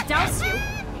she doesn't douse you!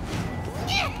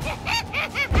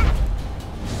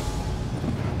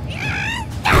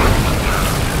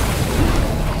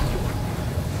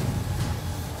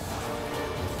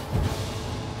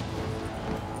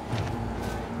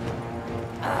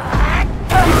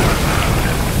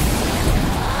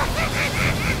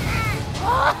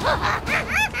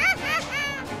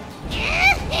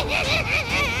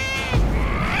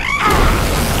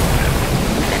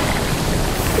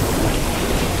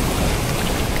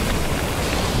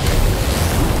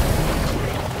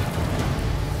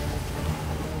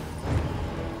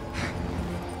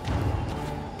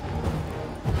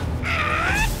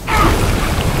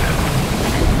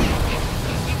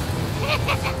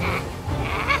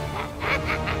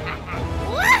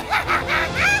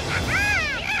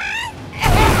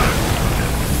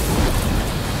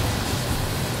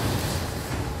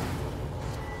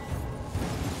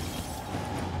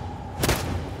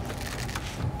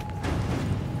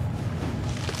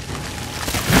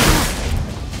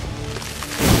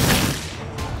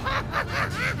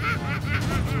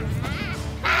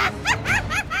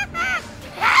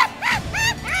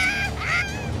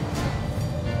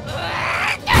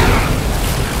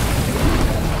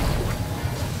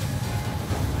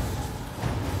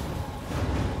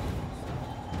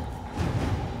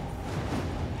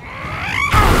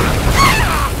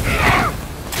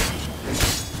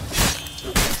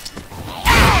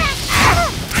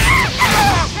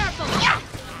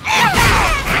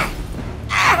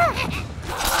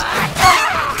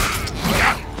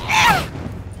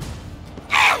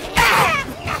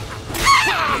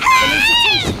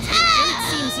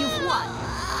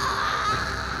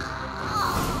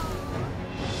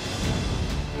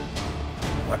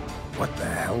 What the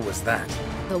hell was that?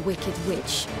 The Wicked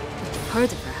Witch. You've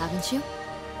heard of her, haven't you?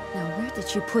 Now, where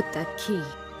did you put that key?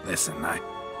 Listen,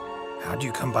 how'd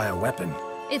you come by a weapon?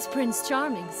 It's Prince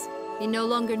Charming's. He no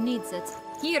longer needs it.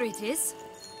 Here it is.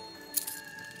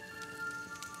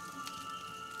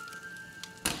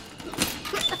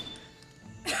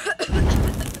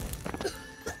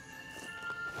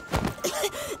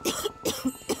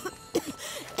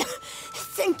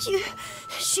 Thank you.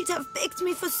 She'd have begged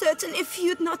me for certain if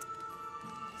you'd not...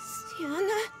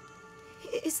 Sienna?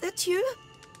 Is that you?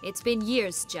 It's been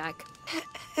years, Jack.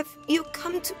 Have you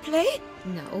come to play?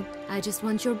 No, I just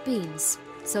want your beans,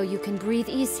 so you can breathe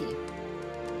easy.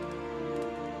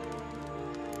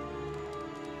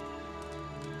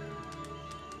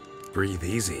 Breathe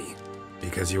easy?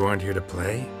 Because you aren't here to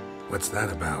play? What's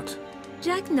that about?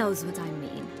 Jack knows what I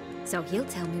mean, so he'll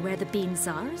tell me where the beans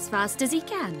are as fast as he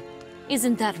can.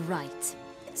 Isn't that right?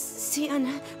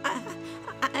 Sienna,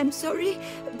 I'm sorry,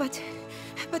 but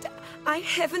I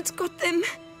haven't got them.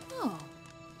 Oh,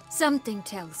 something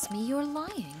tells me you're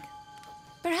lying.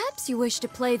 Perhaps you wish to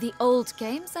play the old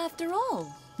games after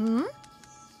all, hmm?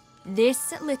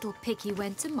 This little piggy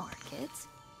went to market.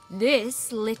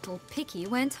 This little piggy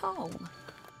went home,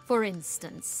 for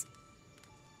instance.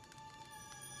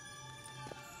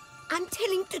 I'm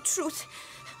telling the truth.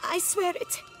 I swear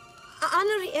it.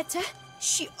 Henrietta,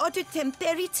 she ordered them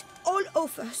buried all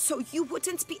over so you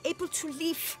wouldn't be able to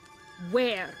leave.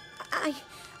 Where?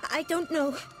 I don't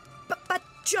know. But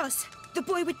Joss, the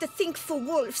boy with the thing for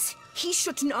wolves, He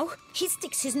should know. He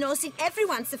sticks his nose in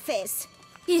everyone's affairs.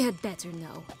 He had better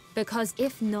know. Because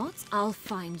if not, I'll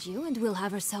find you and we'll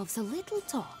have ourselves a little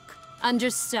talk.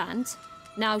 Understand?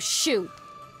 Now shoo!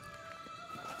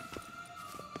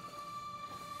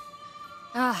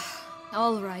 Ah,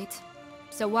 all right.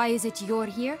 So why is it you're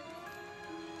here?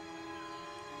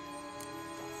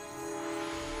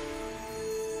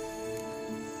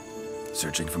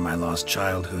 Searching for my lost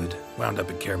childhood. Wound up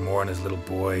at Kaer Morhen as a little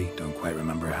boy. Don't quite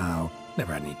remember how.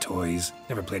 Never had any toys.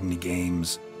 Never played any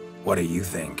games. What do you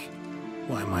think?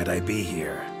 Why might I be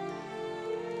here?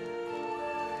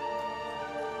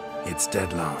 It's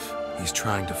Dettlaff. He's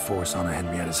trying to force Anna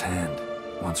Henrietta's hand.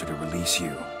 Wants her to release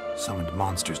you. Summoned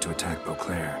monsters to attack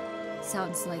Beauclair.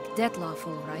 Sounds like Dettlaff,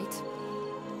 all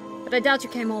right. But I doubt you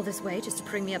came all this way just to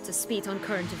bring me up to speed on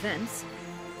current events.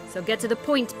 So get to the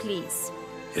point, please.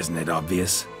 Isn't it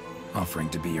obvious? Offering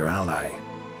to be your ally.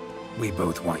 We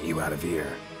both want you out of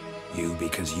here. You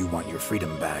because you want your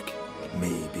freedom back.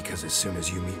 Me because as soon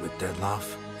as you meet with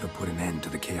Dettlaff, he'll put an end to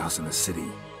the chaos in the city.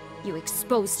 You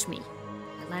exposed me.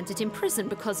 I landed in prison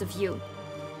because of you.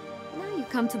 Now you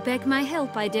come to beg my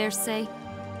help, I dare say.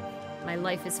 My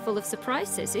life is full of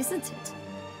surprises, isn't it?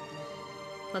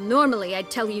 Well, normally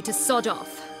I'd tell you to sod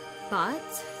off. But,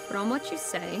 from what you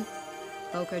say,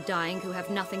 folk are dying who have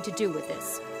nothing to do with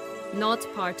this. Not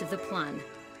part of the plan.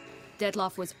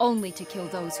 Dettlaff was only to kill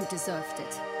those who deserved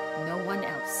it. No one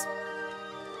else.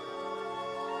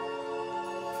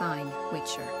 Fine,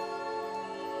 Witcher.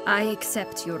 I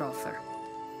accept your offer.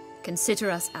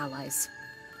 Consider us allies.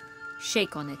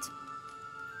 Shake on it.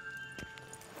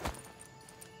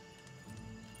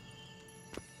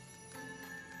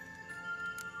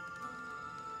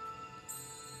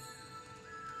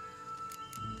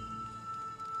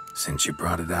 Since you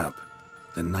brought it up,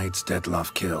 the knights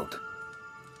Dettlaff killed.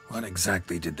 What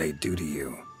exactly did they do to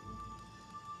you?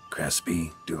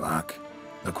 Crespi, Dulac,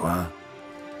 Lacroix,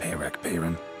 Peyrac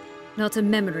Peyran? Not a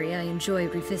memory I enjoy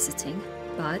revisiting,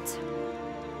 but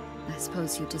I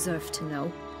suppose you deserve to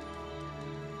know.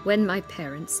 When my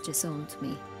parents disowned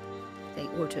me, they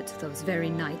ordered those very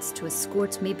knights to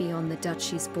escort me beyond the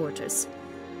duchy's borders.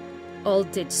 All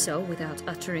did so without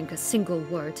uttering a single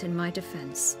word in my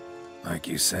defense. Like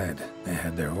you said, they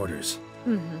had their orders.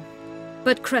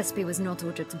 But Crespi was not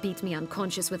ordered to beat me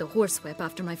unconscious with a horsewhip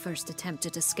after my first attempt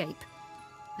at escape.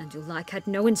 And Dulac had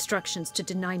no instructions to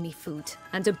deny me food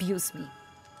and abuse me.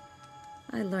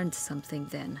 I learned something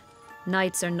then.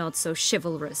 Knights are not so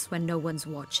chivalrous when no one's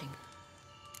watching.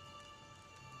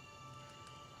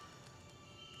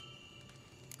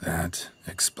 That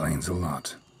explains a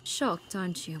lot. Shocked,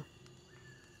 aren't you?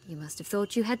 You must have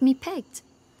thought you had me pegged.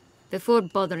 Before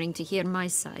bothering to hear my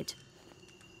side.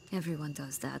 Everyone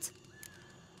does that.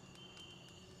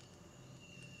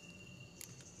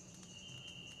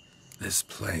 This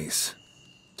place.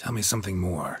 Tell me something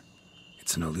more.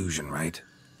 It's an illusion, right?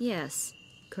 Yes.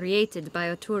 Created by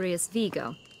Arturius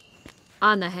Vigo.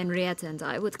 Anna Henrietta and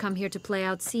I would come here to play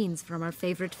out scenes from our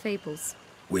favorite fables.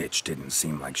 Which didn't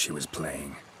seem like she was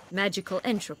playing. Magical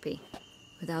entropy.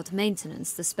 Without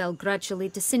maintenance, the spell gradually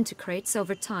disintegrates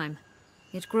over time.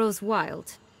 It grows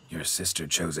wild. Your sister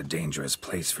chose a dangerous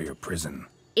place for your prison.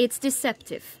 It's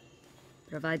deceptive.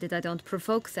 Provided I don't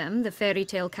provoke them, the fairy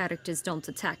tale characters don't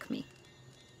attack me.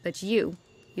 But you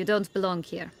don't belong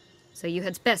here. So you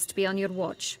had best be on your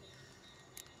watch.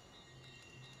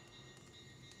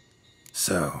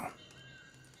 So,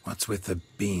 what's with the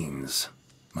beans?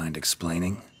 Mind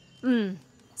explaining?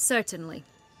 Certainly.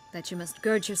 But you must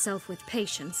gird yourself with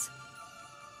patience.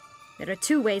 There are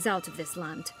two ways out of this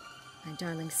land. My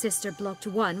darling sister blocked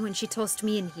one when she tossed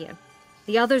me in here.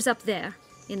 The other's up there,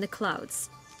 in the clouds.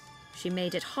 She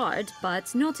made it hard,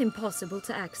 but not impossible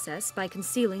to access by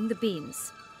concealing the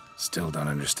beans. Still don't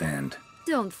understand.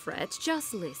 Don't fret,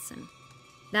 just listen.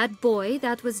 That boy,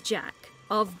 that was Jack,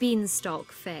 of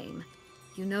Beanstalk fame.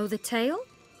 You know the tale?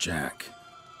 Jack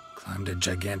climbed a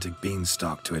gigantic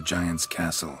beanstalk to a giant's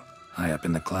castle, high up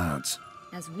in the clouds.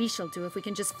 As we shall do if we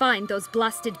can just find those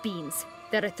blasted beans.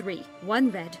 There are 3.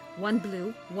 1 red, 1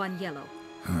 blue, 1 yellow.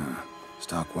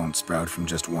 Stalk won't sprout from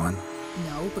just one?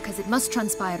 No, because it must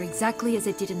transpire exactly as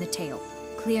it did in the tale.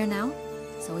 Clear now?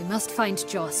 So we must find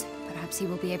Joss. Perhaps he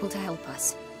will be able to help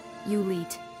us. You lead.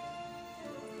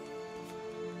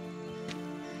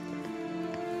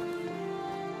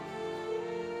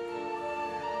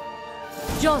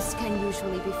 Joss can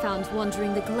usually be found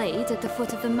wandering the glade at the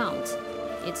foot of the mount.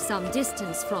 It's some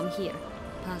distance from here,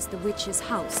 past the witch's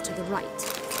house to the right.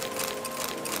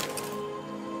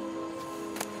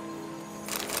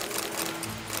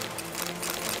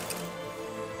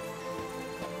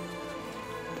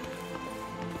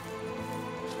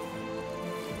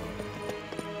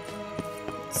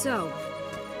 So,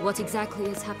 what exactly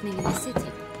is happening in the city?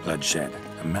 Bloodshed,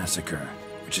 a massacre,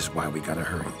 which is why we gotta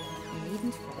hurry. You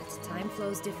needn't fret. Time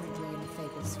flows differently in the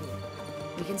Fable Sphere.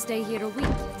 We can stay here a week,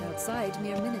 but outside,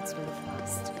 mere minutes will have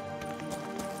passed.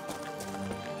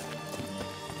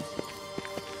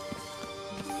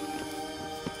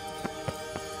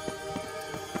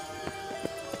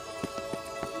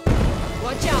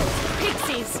 Watch out!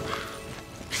 Pixies!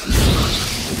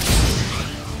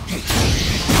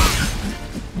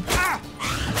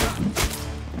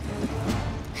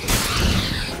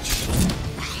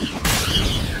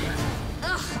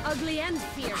 Ugly and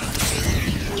fierce.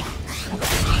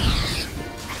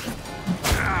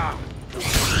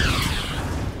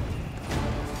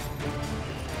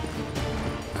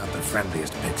 Not the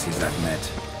friendliest pixies I've met.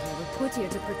 They were put here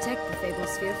to protect the Fable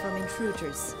Sphere from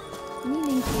intruders.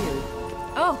 Meaning you.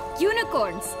 Oh,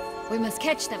 unicorns! We must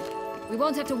catch them. We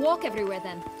won't have to walk everywhere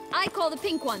then. I call the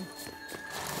pink one.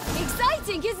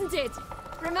 Exciting, isn't it?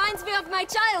 Reminds me of my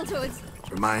childhood.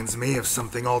 Reminds me of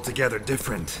something altogether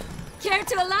different. Care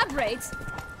to elaborate?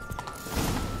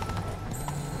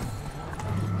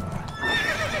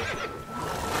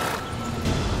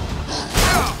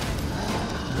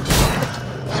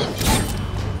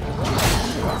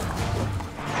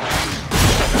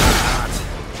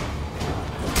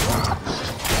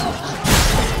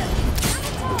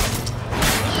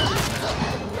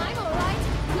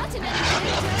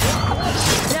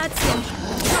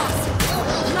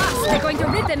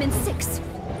 Them in 6.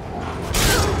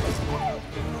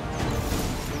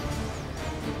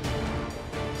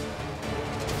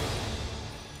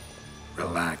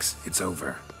 Relax, it's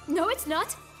over. No, it's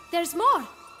not. There's more.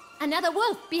 Another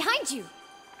wolf behind you.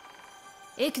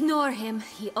 Ignore him.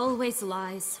 He always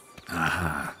lies.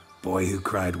 Aha. Boy who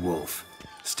cried wolf.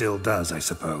 Still does, I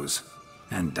suppose.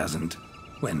 And doesn't,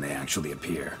 when they actually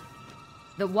appear.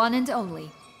 The one and only.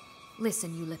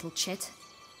 Listen, you little chit.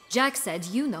 Jack said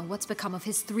you know what's become of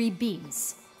his 3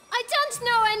 beams. I don't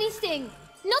know anything!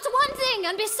 Not one thing,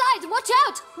 and besides, watch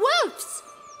out! Wolves!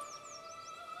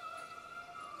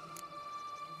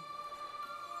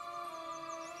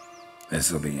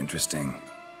 This'll be interesting.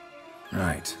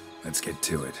 Right, let's get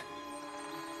to it.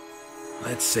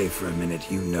 Let's say for a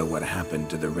minute you know what happened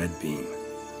to the red beam.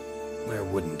 Where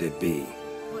wouldn't it be?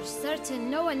 For certain,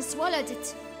 no one swallowed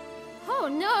it. Oh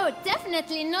no,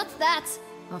 definitely not that.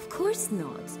 Of course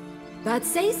not. But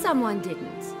say someone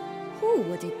didn't. Who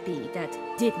would it be that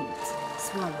didn't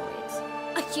swallow it?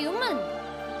 A human!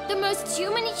 The most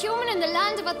human in the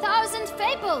land of 1,000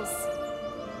 fables!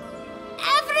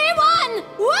 Everyone!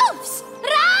 Wolves!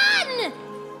 Run!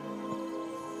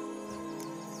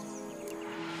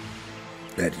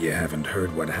 Bet you haven't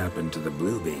heard what happened to the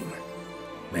blue beam.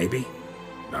 Maybe?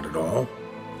 Not at all?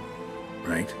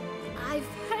 Right? I've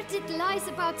heard it lies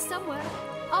about somewhere,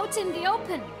 out in the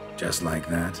open. Just like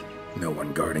that? No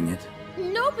one guarding it?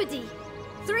 Nobody!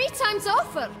 3 times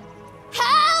over!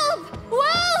 Help!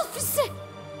 Wolves!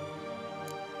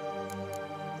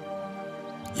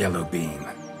 Yellow beam.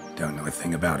 Don't know a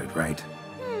thing about it, right?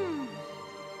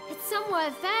 It's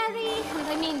somewhere very, and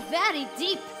I mean very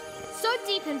deep. So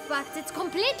deep, in fact, it's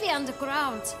completely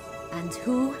underground. And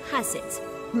who has it?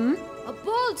 A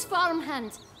bold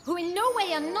farmhand, who in no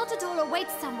way and not at all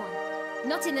awaits someone.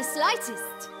 Not in the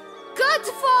slightest. Good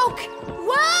folk!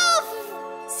 Wolf!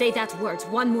 Say that word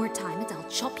one more time and I'll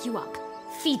chop you up.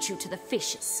 Feed you to the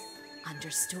fishes.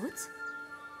 Understood?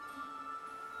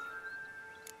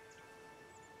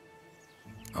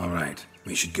 All right,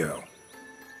 we should go.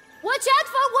 Watch out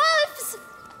for wolves!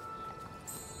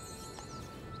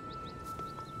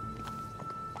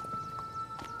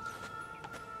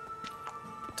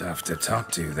 Tough to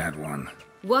talk to, that one.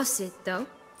 Was it, though?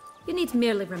 You need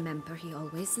merely remember he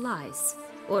always lies.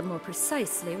 Or more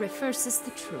precisely, reverses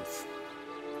the truth.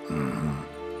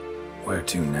 Where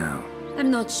to now? I'm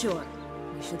not sure.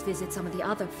 We should visit some of the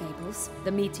other fables.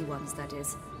 The meaty ones, that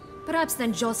is. Perhaps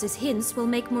then Joss's hints will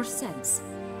make more sense.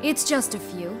 It's just a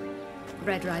few.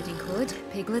 Red Riding Hood,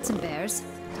 piglets and bears,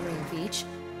 3 of each.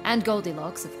 And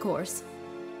Goldilocks, of course.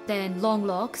 Then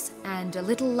Longlocks, and a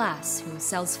little lass who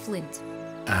sells flint.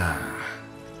 Ah,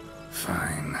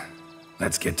 fine.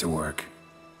 Let's get to work.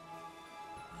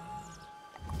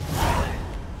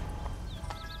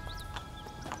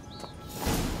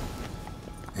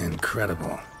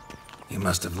 Incredible. You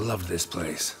must have loved this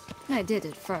place. I did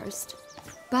at first.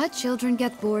 But children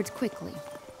get bored quickly.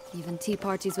 Even tea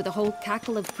parties with a whole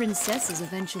cackle of princesses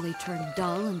eventually turn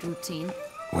dull and routine.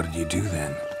 What did you do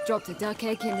then? Dropped a duck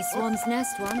egg in the swan's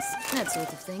nest once, that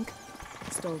sort of thing.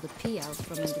 Stole the pea out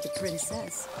from under the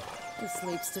princess. Who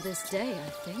sleeps to this day, I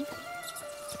think.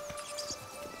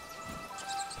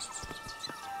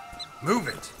 Move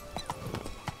it!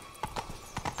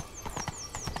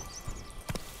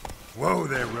 Whoa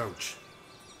there, Roach.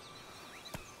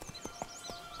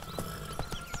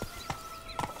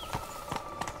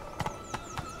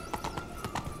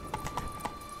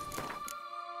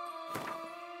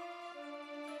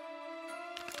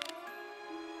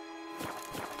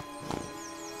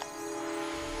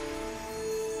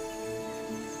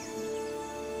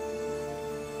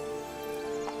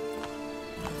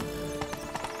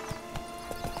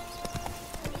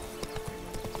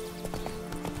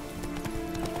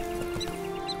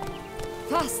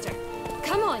 Faster!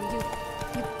 Come on, you...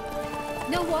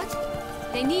 Know what?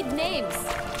 They need names.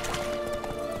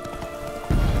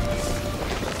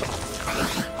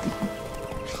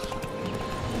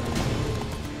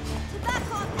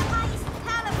 Tobacco of the highest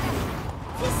caliber.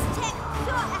 This tech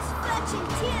pure as virgin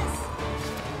tears.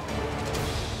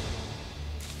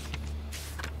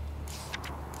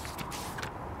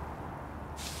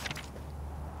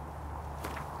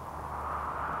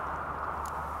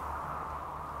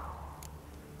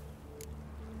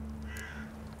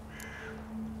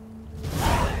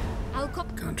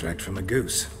 Contract from a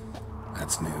goose.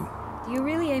 That's new. Do you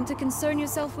really aim to concern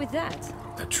yourself with that?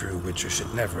 A true witcher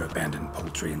should never abandon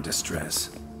poultry in distress.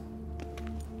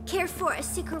 Care for a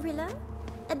cigarillo?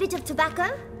 A bit of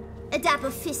tobacco? A dab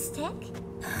of fist tech?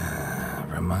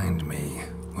 Remind me,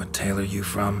 what tale are you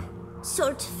from?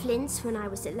 Sold flints when I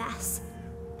was a lass,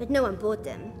 but no one bought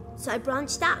them, so I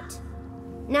branched out.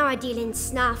 Now I deal in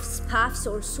snuffs, puffs,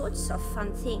 all sorts of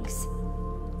fun things.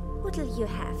 What'll you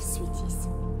have, sweeties?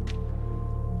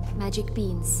 Magic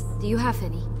beans. Do you have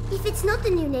any? If it's not the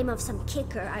new name of some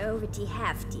kicker I already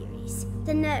have, dearies,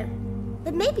 then no.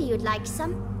 But maybe you'd like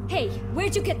some. Hey,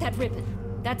 where'd you get that ribbon?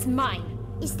 That's mine.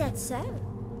 Is that so?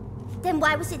 Then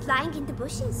why was it lying in the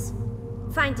bushes?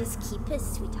 Finders keepers,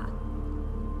 sweetheart.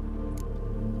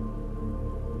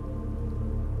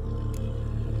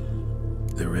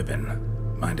 The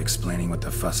ribbon. Mind explaining what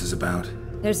the fuss is about?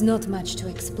 There's not much to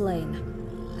explain.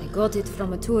 I got it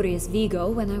from Aturius Vigo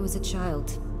when I was a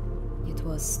child. It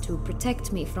was to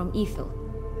protect me from evil.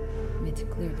 It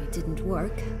clearly didn't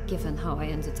work, given how I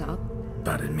ended up.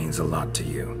 But it means a lot to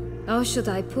you. How should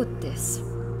I put this?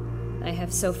 I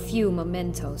have so few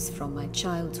mementos from my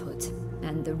childhood,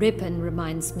 and the ribbon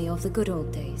reminds me of the good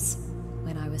old days,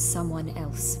 when I was someone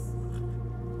else.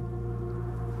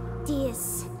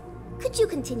 Dears, could you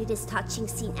continue this touching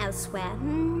scene elsewhere,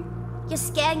 You're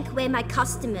scaring away my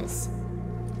customers.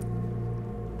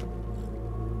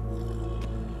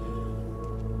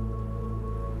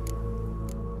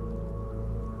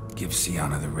 Give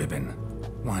Sienna the ribbon.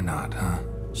 Why not, huh?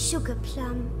 Sugar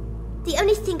plum. The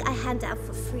only thing I hand out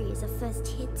for free is a first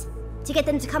hit. To get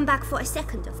them to come back for a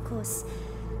second, of course.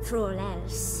 For all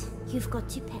else, you've got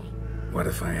to pay. What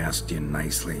if I asked you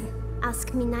nicely?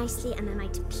 Ask me nicely and I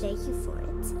might play you for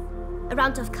it. A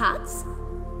round of cards?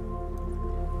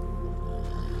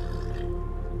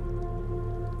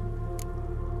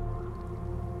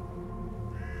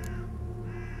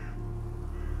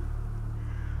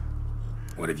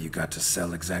 What have you got to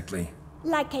sell exactly?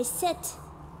 Like I said,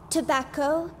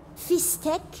 tobacco, fist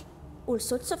tech, all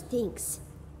sorts of things.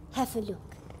 Have a look.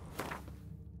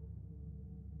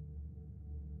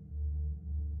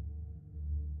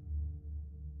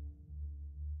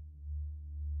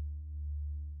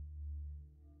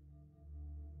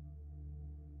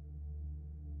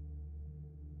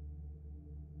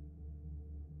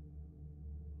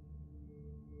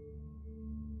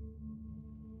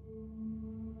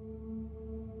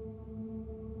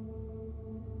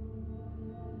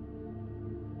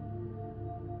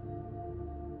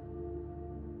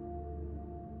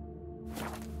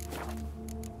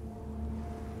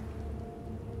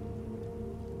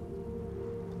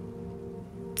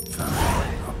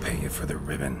 For the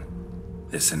ribbon.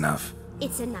 This enough?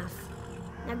 It's enough.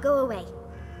 Now go away.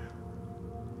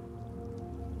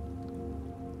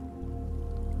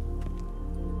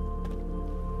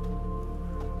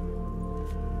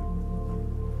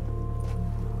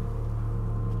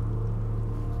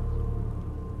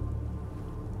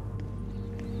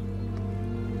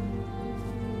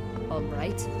 All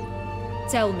right.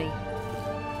 Tell me.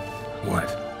 What?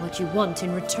 What you want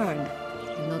in return.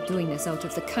 You're not doing this out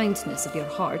of the kindness of your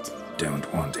heart.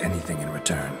 Don't want anything in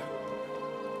return.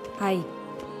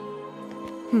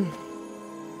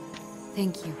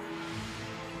 Thank you.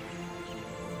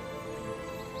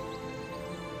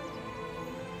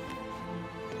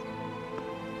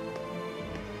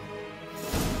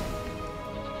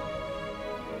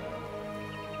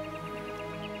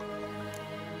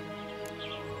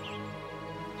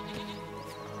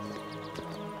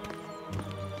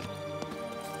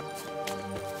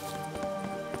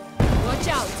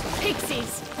 out,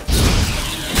 pixies!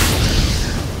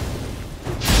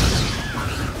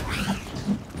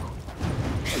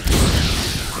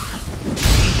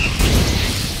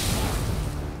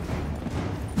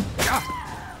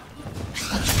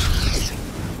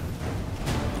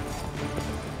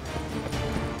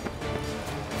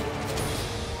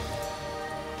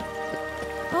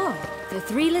 The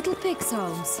Three Little Pigs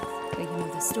homes. But you know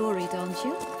the story, don't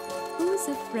you? Who's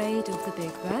afraid of the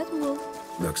big bad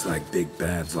wolf? Looks like Big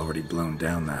Bad's already blown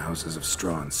down the houses of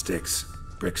straw and sticks.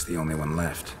 Brick's the only one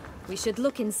left. We should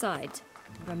look inside.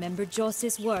 Remember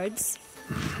Joss's words?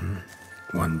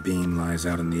 One beam lies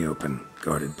out in the open,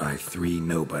 guarded by 3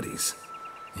 nobodies.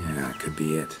 Yeah, could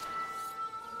be it.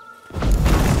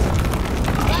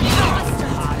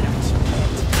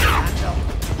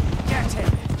 Get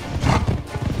him!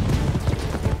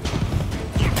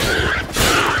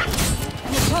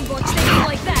 Come watch things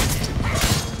like that!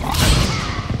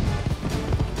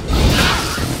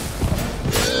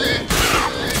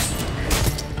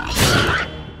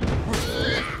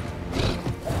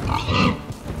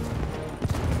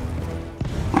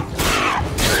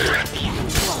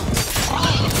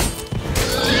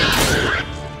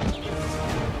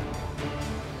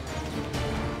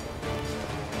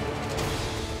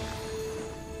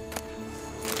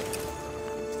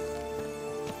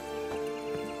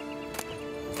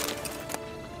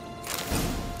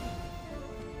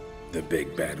 The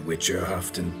big bad witcher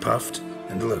huffed and puffed,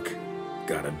 and look,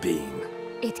 got a beam.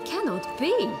 It cannot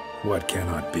be. What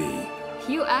cannot be?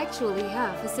 You actually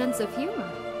have a sense of humor.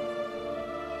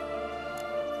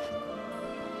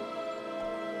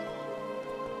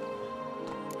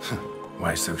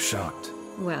 Why so shocked?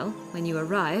 Well, when you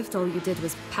arrived, all you did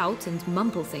was pout and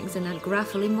mumble things in that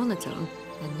graphily monotone.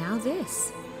 And now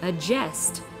this. A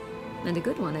jest. And a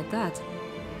good one at that.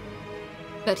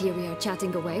 But here we are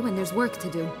chatting away when there's work to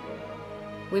do.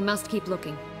 We must keep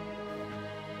looking.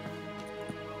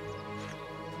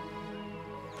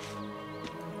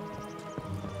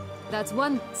 That's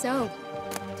one. So,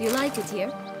 do you like it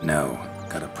here? No,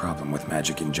 got a problem with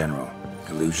magic in general.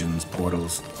 Illusions,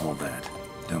 portals, all that.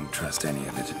 Don't trust any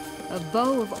of it. A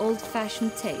bow of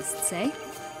old-fashioned tastes, eh?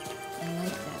 I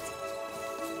like that.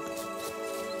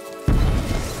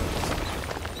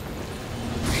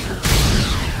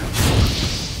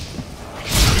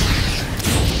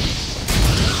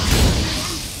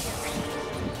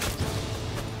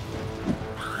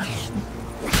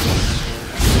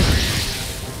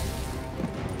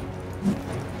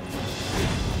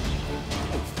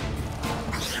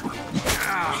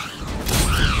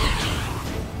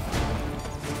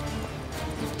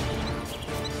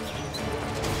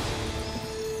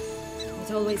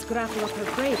 Always grapple up her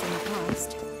freight in the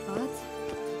past, but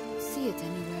don't see it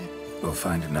anywhere. We'll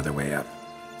find another way up.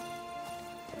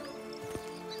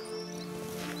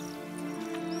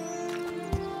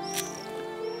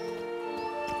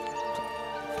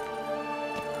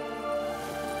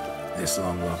 This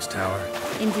Longwalk's tower?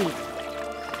 Indeed.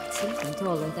 It's even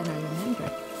taller than I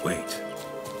remember. Wait.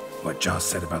 What Joss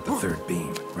said about the third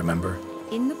beam, remember?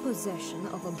 In the possession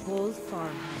of a bold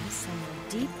farmhouse somewhere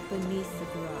deep beneath the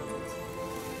ground.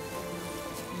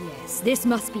 Yes, this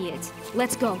must be it.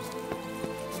 Let's go.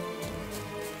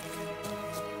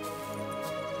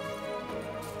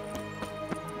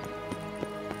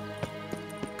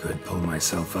 Could pull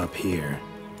myself up here,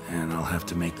 and I'll have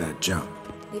to make that jump.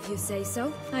 If you say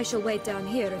so, I shall wait down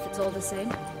here if it's all the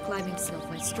same. Climbing's not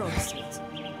my strong suit.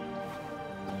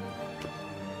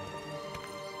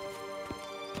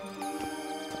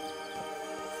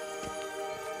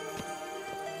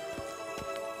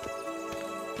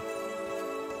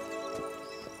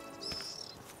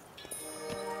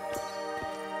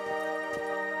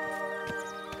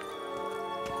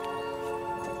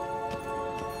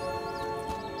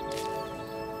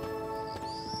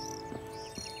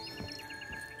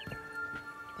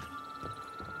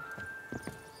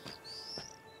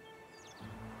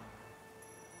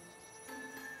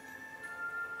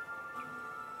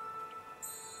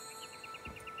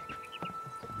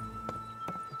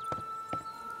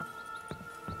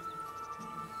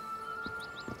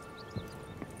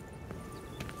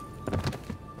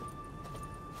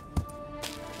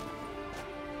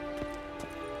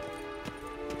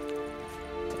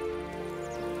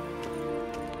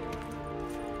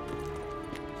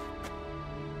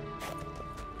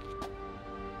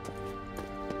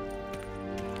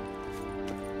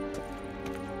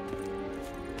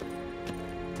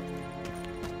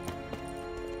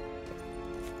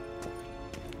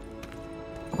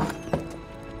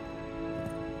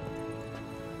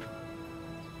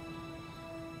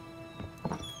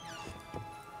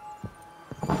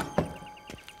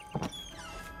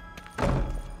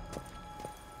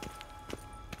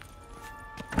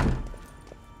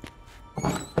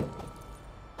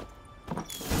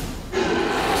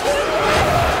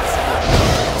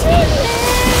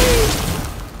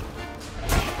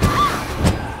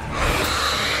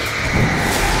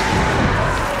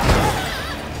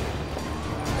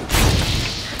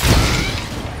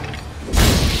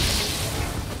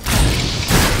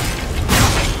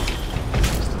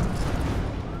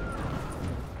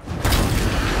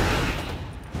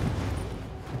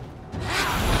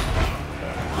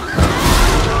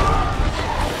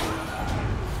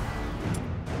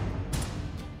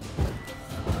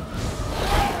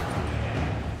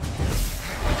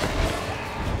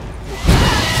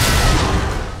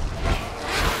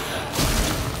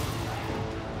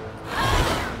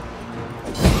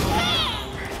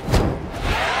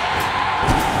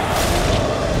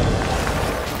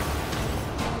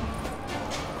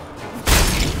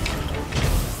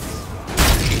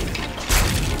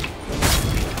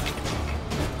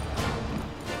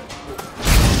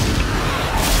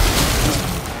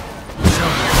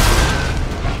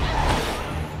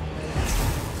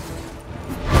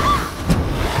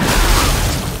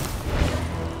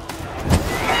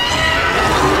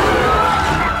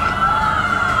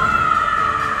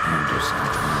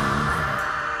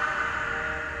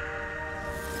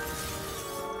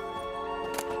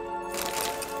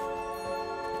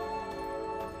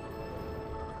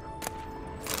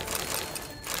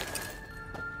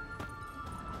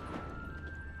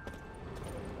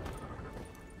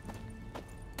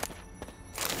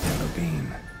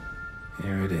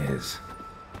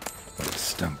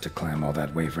 all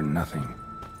that way for nothing.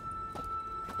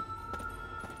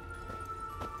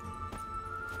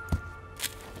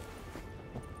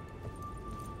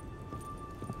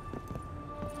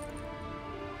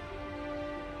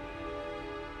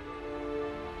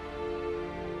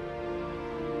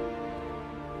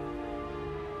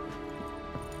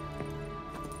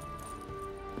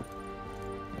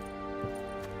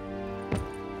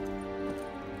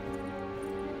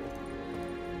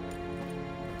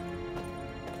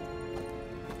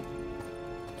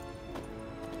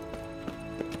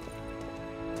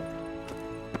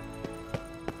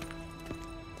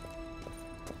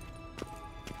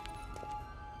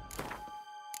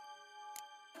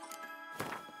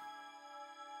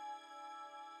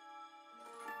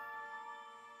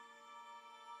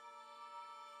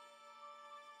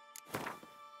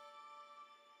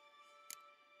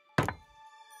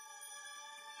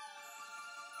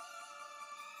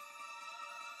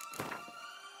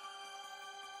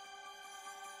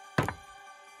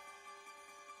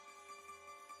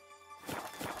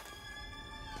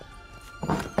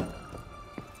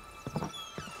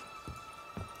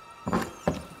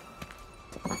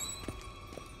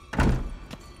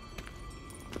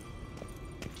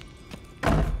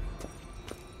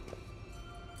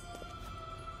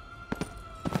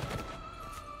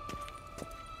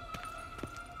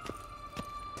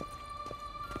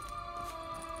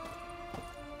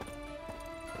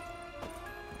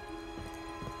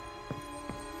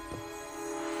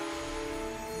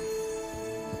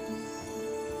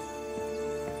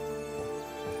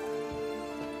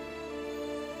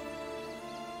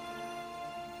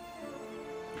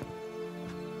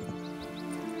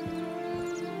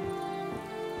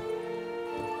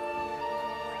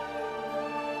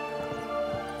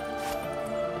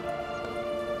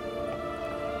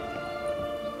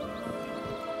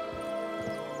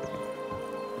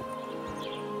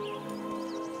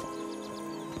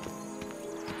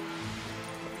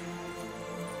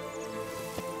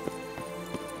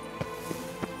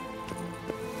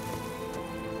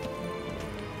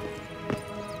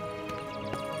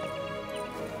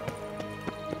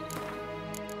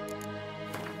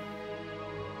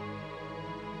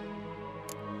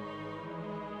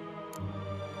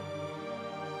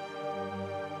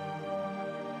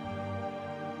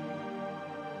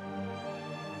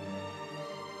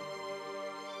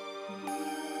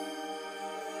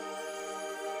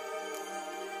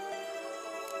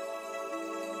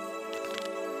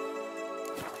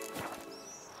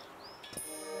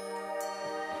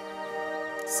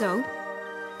 So?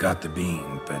 Got the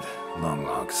bean, but long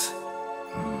logs.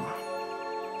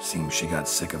 Seems she got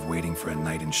sick of waiting for a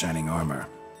knight in shining armor.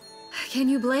 Can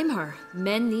you blame her?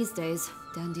 Men these days,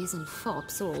 dandies and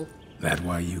fops all. That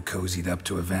why you cozied up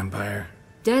to a vampire?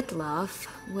 Detlef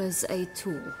was a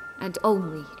tool, and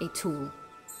only a tool.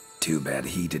 Too bad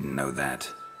he didn't know that.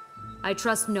 I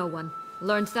trust no one.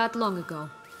 Learned that long ago.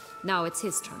 Now it's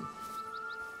his turn.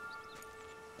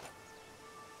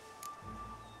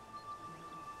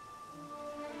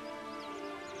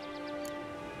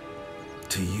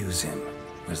 To use him.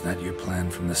 Was that your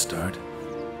plan from the start?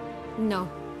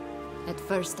 No. At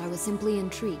first I was simply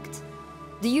intrigued.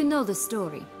 Do you know the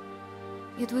story?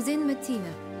 It was in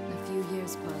Metina, a few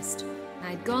years past.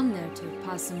 I'd gone there to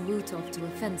pass some loot off to a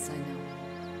fence I know.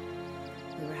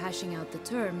 We were hashing out the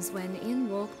terms when in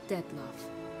walked Detlef.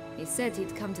 He said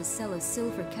he'd come to sell a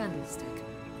silver candlestick.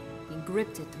 He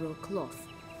gripped it through a cloth.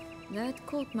 That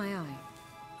caught my eye.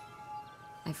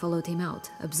 I followed him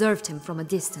out, observed him from a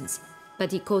distance,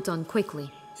 but he caught on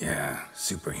quickly. Yeah,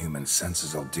 superhuman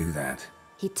senses will do that.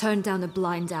 He turned down a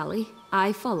blind alley.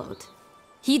 I followed.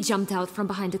 He jumped out from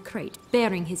behind a crate,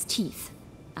 baring his teeth.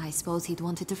 I suppose he'd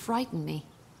wanted to frighten me.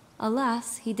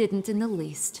 Alas, he didn't in the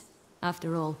least.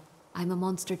 After all, I'm a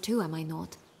monster too, am I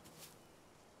not?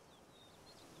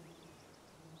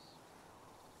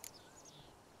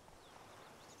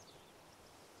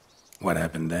 What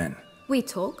happened then? We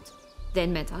talked,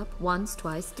 then met up once,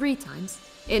 twice, 3 times.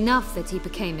 Enough that he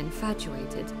became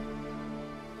infatuated.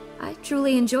 I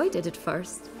truly enjoyed it at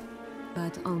first,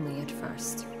 but only at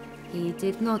first. He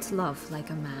did not love like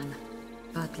a man,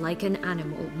 but like an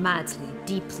animal, madly,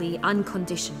 deeply,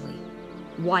 unconditionally,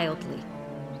 wildly.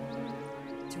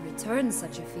 To return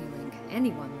such a feeling,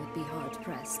 anyone would be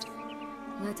hard-pressed,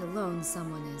 let alone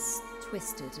someone as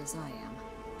twisted as I am.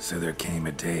 So there came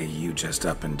a day you just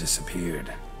up and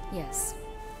disappeared. Yes,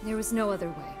 there was no other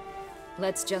way.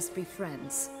 Let's just be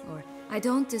friends, or I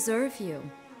don't deserve you.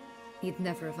 He'd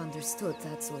never have understood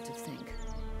that sort of thing.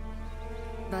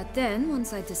 But then,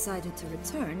 once I decided to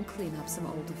return, clean up some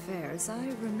old affairs, I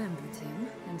remembered him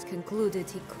and concluded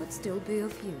he could still be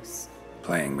of use.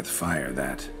 Playing with fire,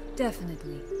 that.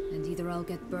 Definitely. And either I'll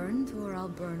get burned, or I'll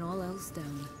burn all else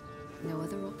down. No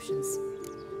other options.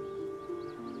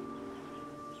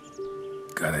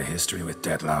 Got a history with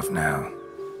Dettlaff now,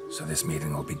 so this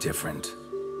meeting will be different.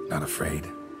 Not afraid?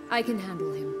 I can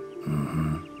handle him.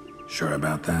 Mm-hmm. Sure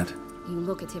about that? You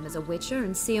look at him as a witcher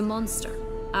and see a monster.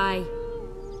 I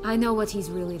know what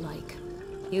he's really like.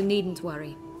 You needn't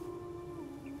worry.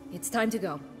 It's time to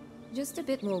go. Just a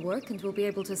bit more work and we'll be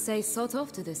able to say sod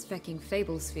off to this fecking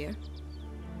fable sphere.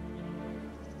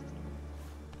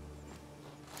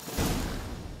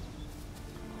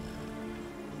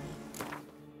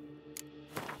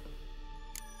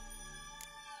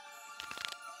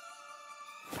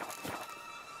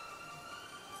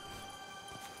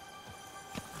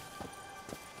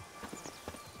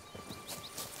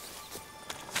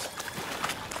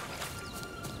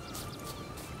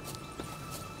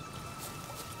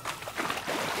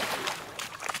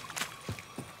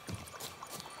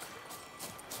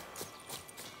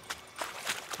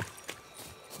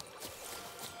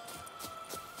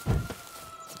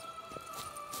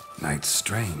 Knight's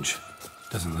strange.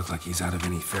 Doesn't look like he's out of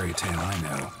any fairy tale I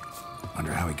know.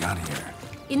 Wonder how he got here.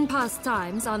 In past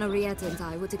times, AORUS and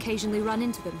I would occasionally run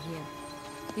into them here.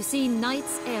 You see,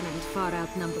 knights errant far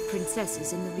outnumber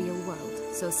princesses in the real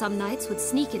world, so some knights would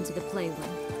sneak into the playroom,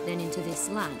 then into this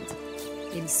land,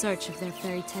 in search of their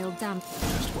fairy tale damp.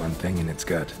 Just one thing in its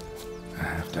gut. A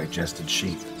half-digested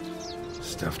sheep.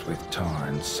 Stuffed with tar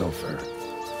and sulfur.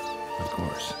 Of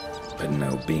course. But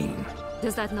no bean.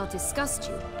 Does that not disgust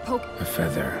you? A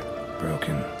feather.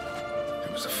 Broken. There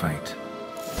was a fight.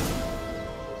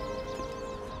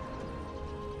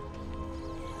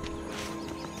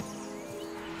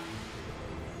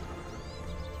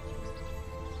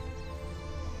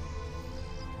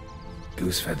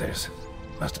 Goose feathers.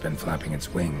 Must have been flapping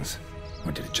its wings.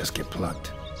 Or did it just get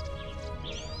plucked?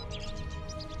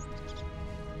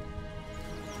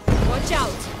 Watch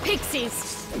out!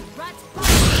 Pixies! Rats!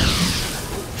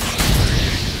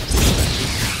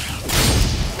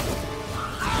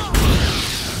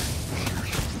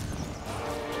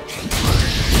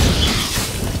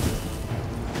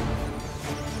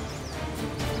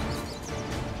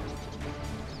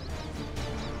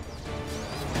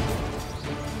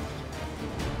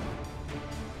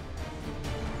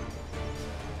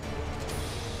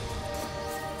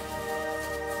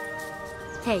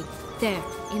 Hey, there,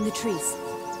 in the trees.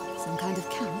 Some kind of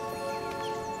camp?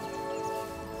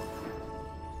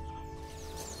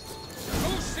 The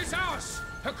goose is ours!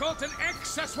 Her golden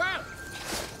eggs as well!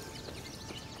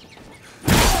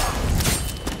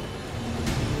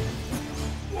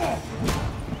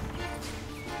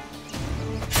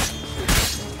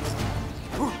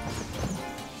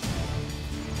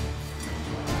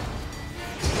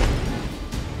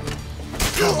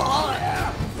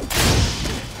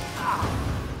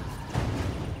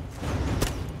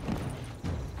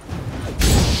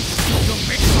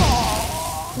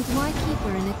 But why keep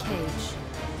her in a cage?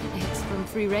 Eggs from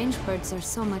free-range birds are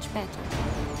so much better.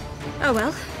 Oh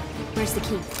well, where's the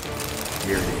key?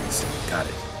 Here it is. Got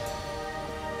it.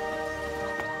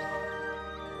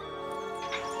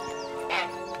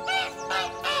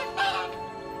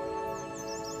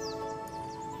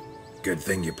 Good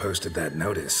thing you posted that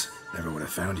notice. Never would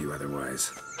have found you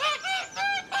otherwise.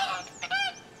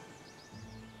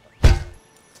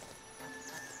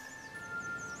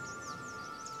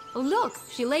 Oh look,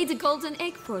 she laid a golden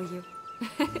egg for you.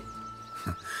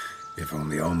 If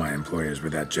only all my employers were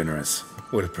that generous.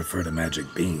 Would have preferred a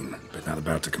magic bean, but not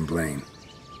about to complain.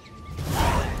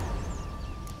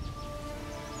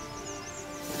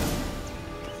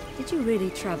 Did you really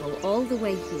travel all the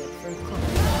way here for a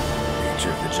coffee? Nature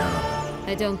of the job.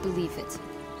 I don't believe it.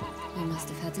 You must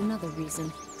have had another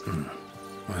reason.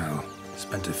 Well,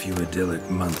 spent a few idyllic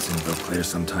months in Vauclair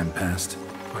some time past.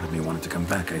 Part of me wanted to come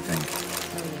back, I think.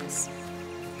 Oh yes.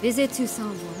 Visit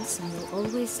Toussaint once, and you'll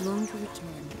always long to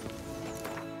return.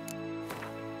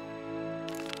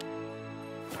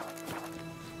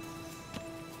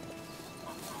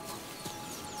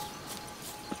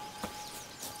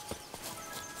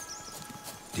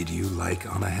 Did you like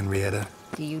Anna Henrietta?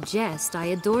 Do you jest? I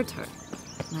adored her.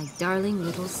 My darling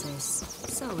little sis.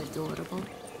 So adorable.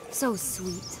 So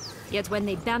sweet. Yet when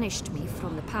they banished me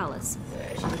from the palace,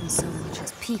 she didn't so much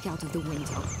as peek out of the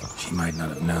window. She might not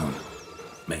have known.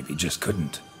 Maybe just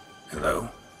couldn't. Hello?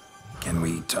 Can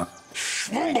we talk?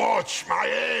 Schwungbroch, my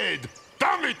head!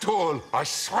 Damn it all! I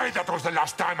swear that was the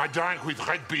last time I drank with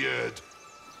Redbeard.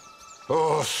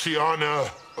 Oh,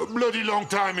 Sienna, a bloody long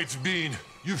time it's been.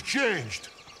 You've changed.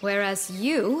 Whereas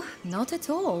you, not at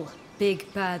all,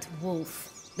 big bad wolf.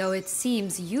 Though it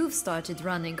seems you've started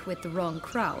running with the wrong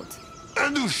crowd.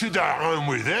 And who should I run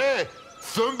with, eh?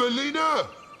 Thumbelina?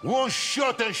 One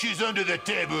shot and she's under the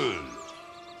table.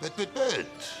 But,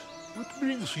 what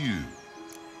brings you?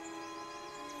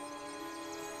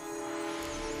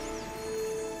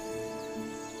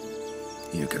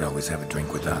 You could always have a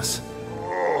drink with us.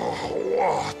 Oh,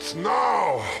 what?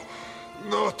 No!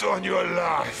 Not on your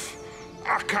life.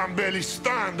 I can barely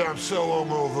stand, I'm so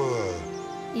hungover.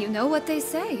 You know what they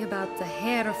say about the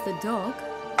hair of the dog?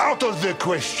 Out of the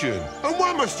question. And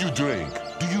why must you drink?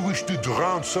 Do you wish to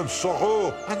drown some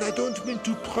sorrow? And I don't mean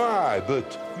to pry,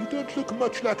 but you don't look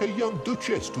much like a young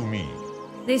duchess to me.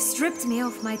 They stripped me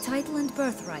of my title and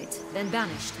birthright, then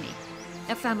banished me.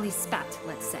 A family spat,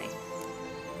 let's say.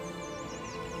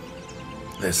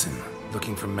 Listen,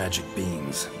 looking for magic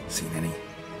beans. Seen any?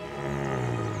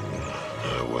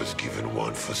 I was given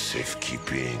one for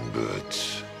safekeeping,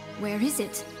 but... Where is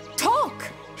it?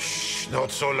 Talk! Shh,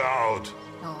 not so loud.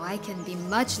 Oh, I can be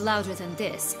much louder than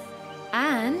this.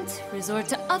 And resort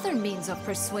to other means of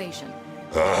persuasion.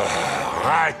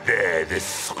 Right there, the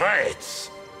threats.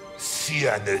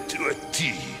 Sienna to a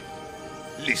T.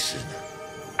 Listen,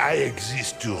 I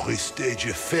exist to restage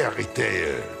a fairy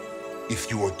tale. If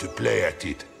you want to play at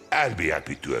it, I'll be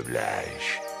happy to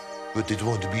oblige. But it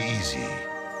won't be easy.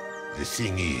 The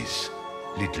thing is,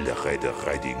 Little Red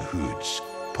Riding Hoods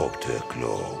popped her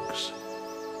clogs.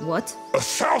 What?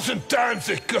 1,000 times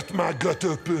they cut my gut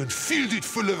open, filled it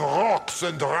full of rocks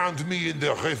and drowned me in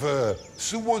the river.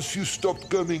 So once you stopped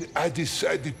coming, I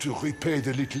decided to repay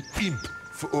the little imp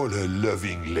for all her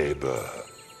loving labor.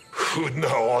 Who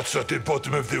now what's at the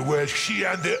bottom of the well? She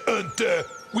and the hunter,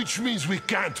 which means we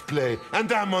can't play,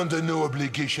 and I'm under no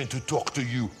obligation to talk to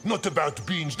you, not about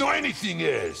beans, nor anything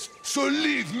else. So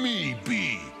leave me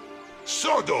be.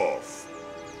 Sod off.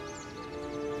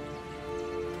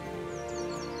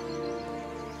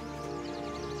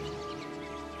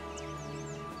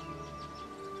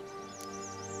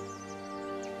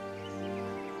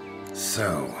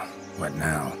 So, what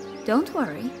now? Don't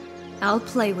worry. I'll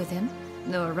play with him.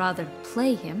 Or rather,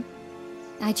 play him.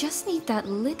 I just need that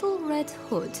little red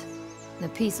hood. The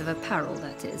piece of apparel,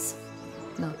 that is.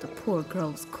 Not the poor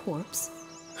girl's corpse.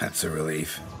 That's a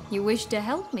relief. You wish to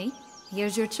help me?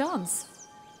 Here's your chance.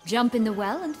 Jump in the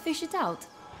well and fish it out.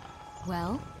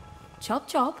 Well, chop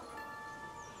chop.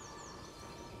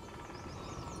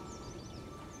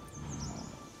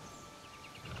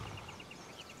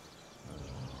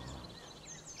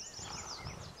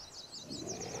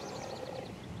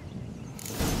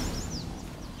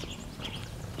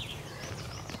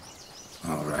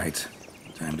 All right.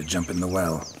 Time to jump in the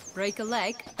well. Break a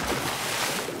leg.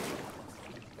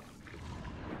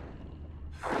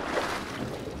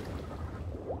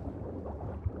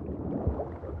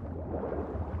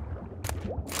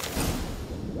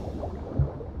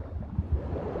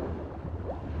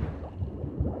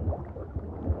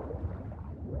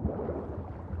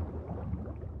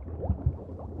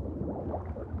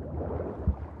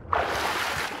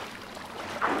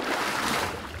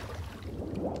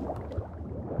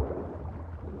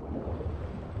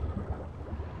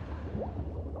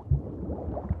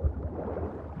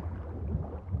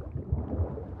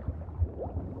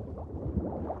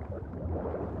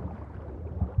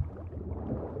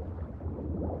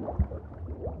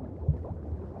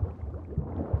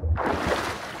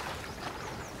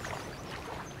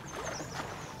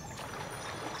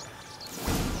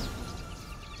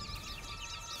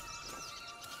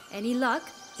 Any luck?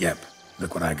 Yep.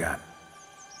 Look what I got.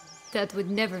 That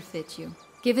would never fit you.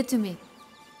 Give it to me.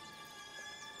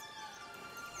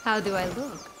 How do I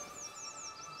look?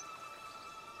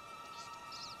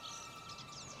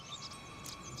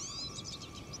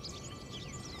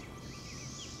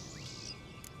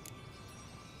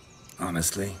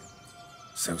 Honestly,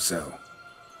 so-so.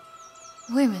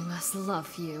 Women must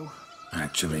love you.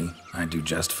 Actually, I do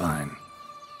just fine.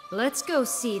 Let's go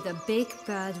see the big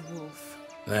bad wolf.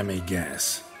 Let me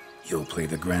guess. You'll play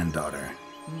the granddaughter.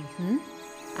 Mm-hmm.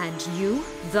 And you,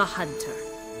 the hunter.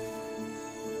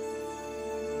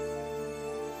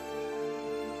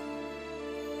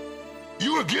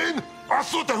 You again? I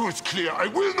thought I was clear. I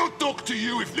will not talk to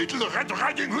you if Little Red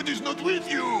Riding Hood is not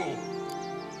with you.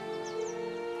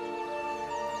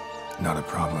 Not a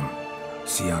problem.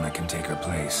 Sienna can take her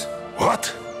place.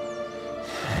 What?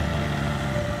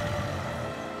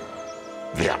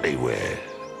 Very well.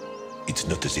 It's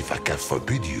not as if I can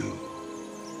forbid you.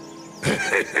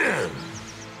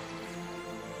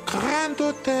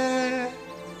 Granddaughter,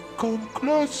 come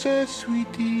closer,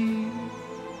 sweetie.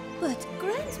 But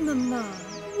Grandmama,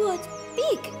 what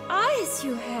big eyes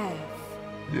you have!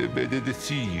 Better to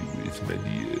see you with my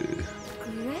dear.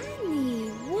 Granny,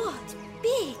 what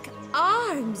big eyes!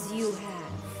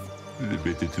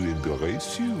 better to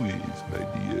embrace you with, my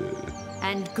dear.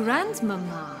 And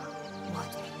Grandmama,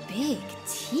 what big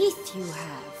teeth you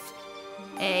have.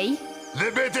 Eh?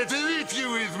 The better to eat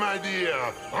you with, my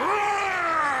dear.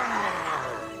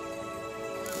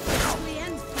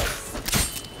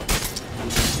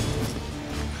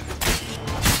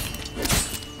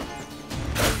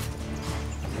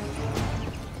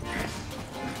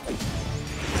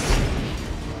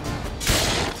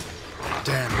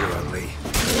 Damn, you're ugly.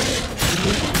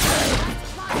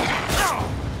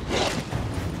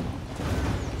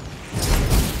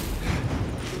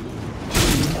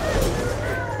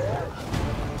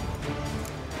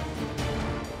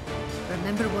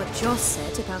 Remember what Joss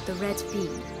said about the red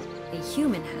bean? A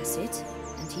human has it,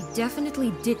 and he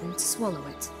definitely didn't swallow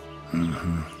it.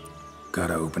 Mm-hmm.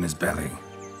 Gotta open his belly.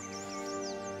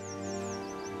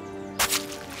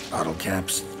 Bottle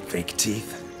caps, fake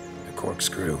teeth, a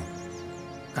corkscrew.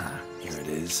 Ah, here it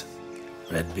is.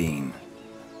 Red bean.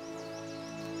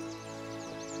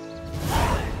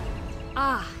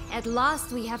 Ah, at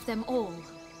last we have them all.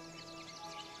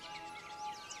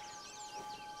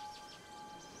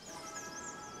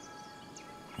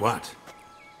 What?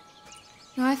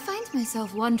 Now, I find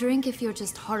myself wondering if you're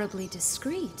just horribly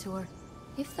discreet, or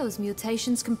if those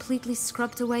mutations completely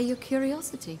scrubbed away your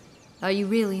curiosity. Are you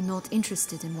really not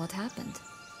interested in what happened?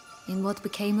 In what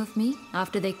became of me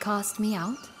after they cast me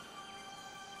out?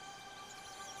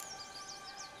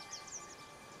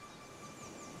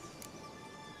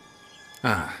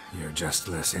 Ah, you're just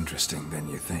less interesting than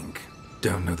you think.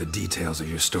 Don't know the details of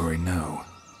your story, no.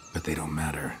 But they don't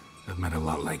matter. I've met a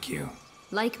lot like you.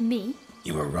 Like me?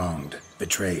 You were wronged,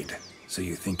 betrayed, so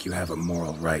you think you have a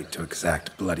moral right to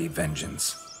exact bloody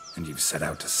vengeance. And you've set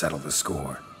out to settle the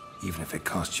score, even if it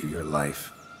costs you your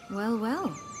life. Well,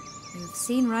 well. You've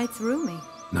seen right through me.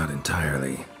 Not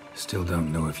entirely. Still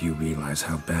don't know if you realize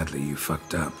how badly you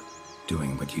fucked up,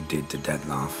 doing what you did to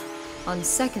Dettlaff. On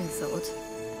second thought,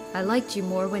 I liked you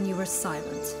more when you were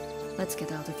silent. Let's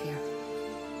get out of here.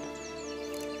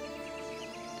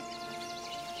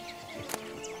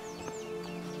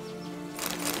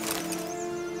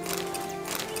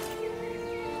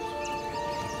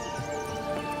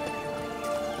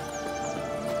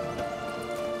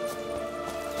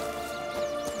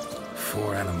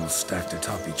 Four animals stacked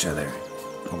atop each other.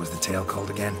 What was the tale called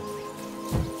again?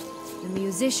 The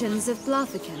musicians of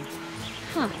Blaviken.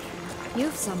 Huh.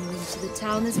 You've some link to the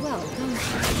town as well, don't you?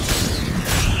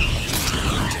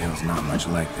 The tale's not much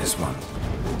like this one.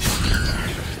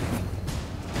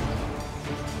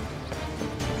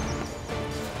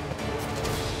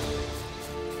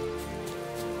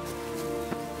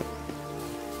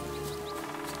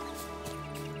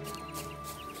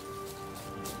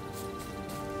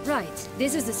 Right,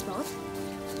 this is the spot.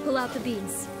 Pull out the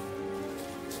beans.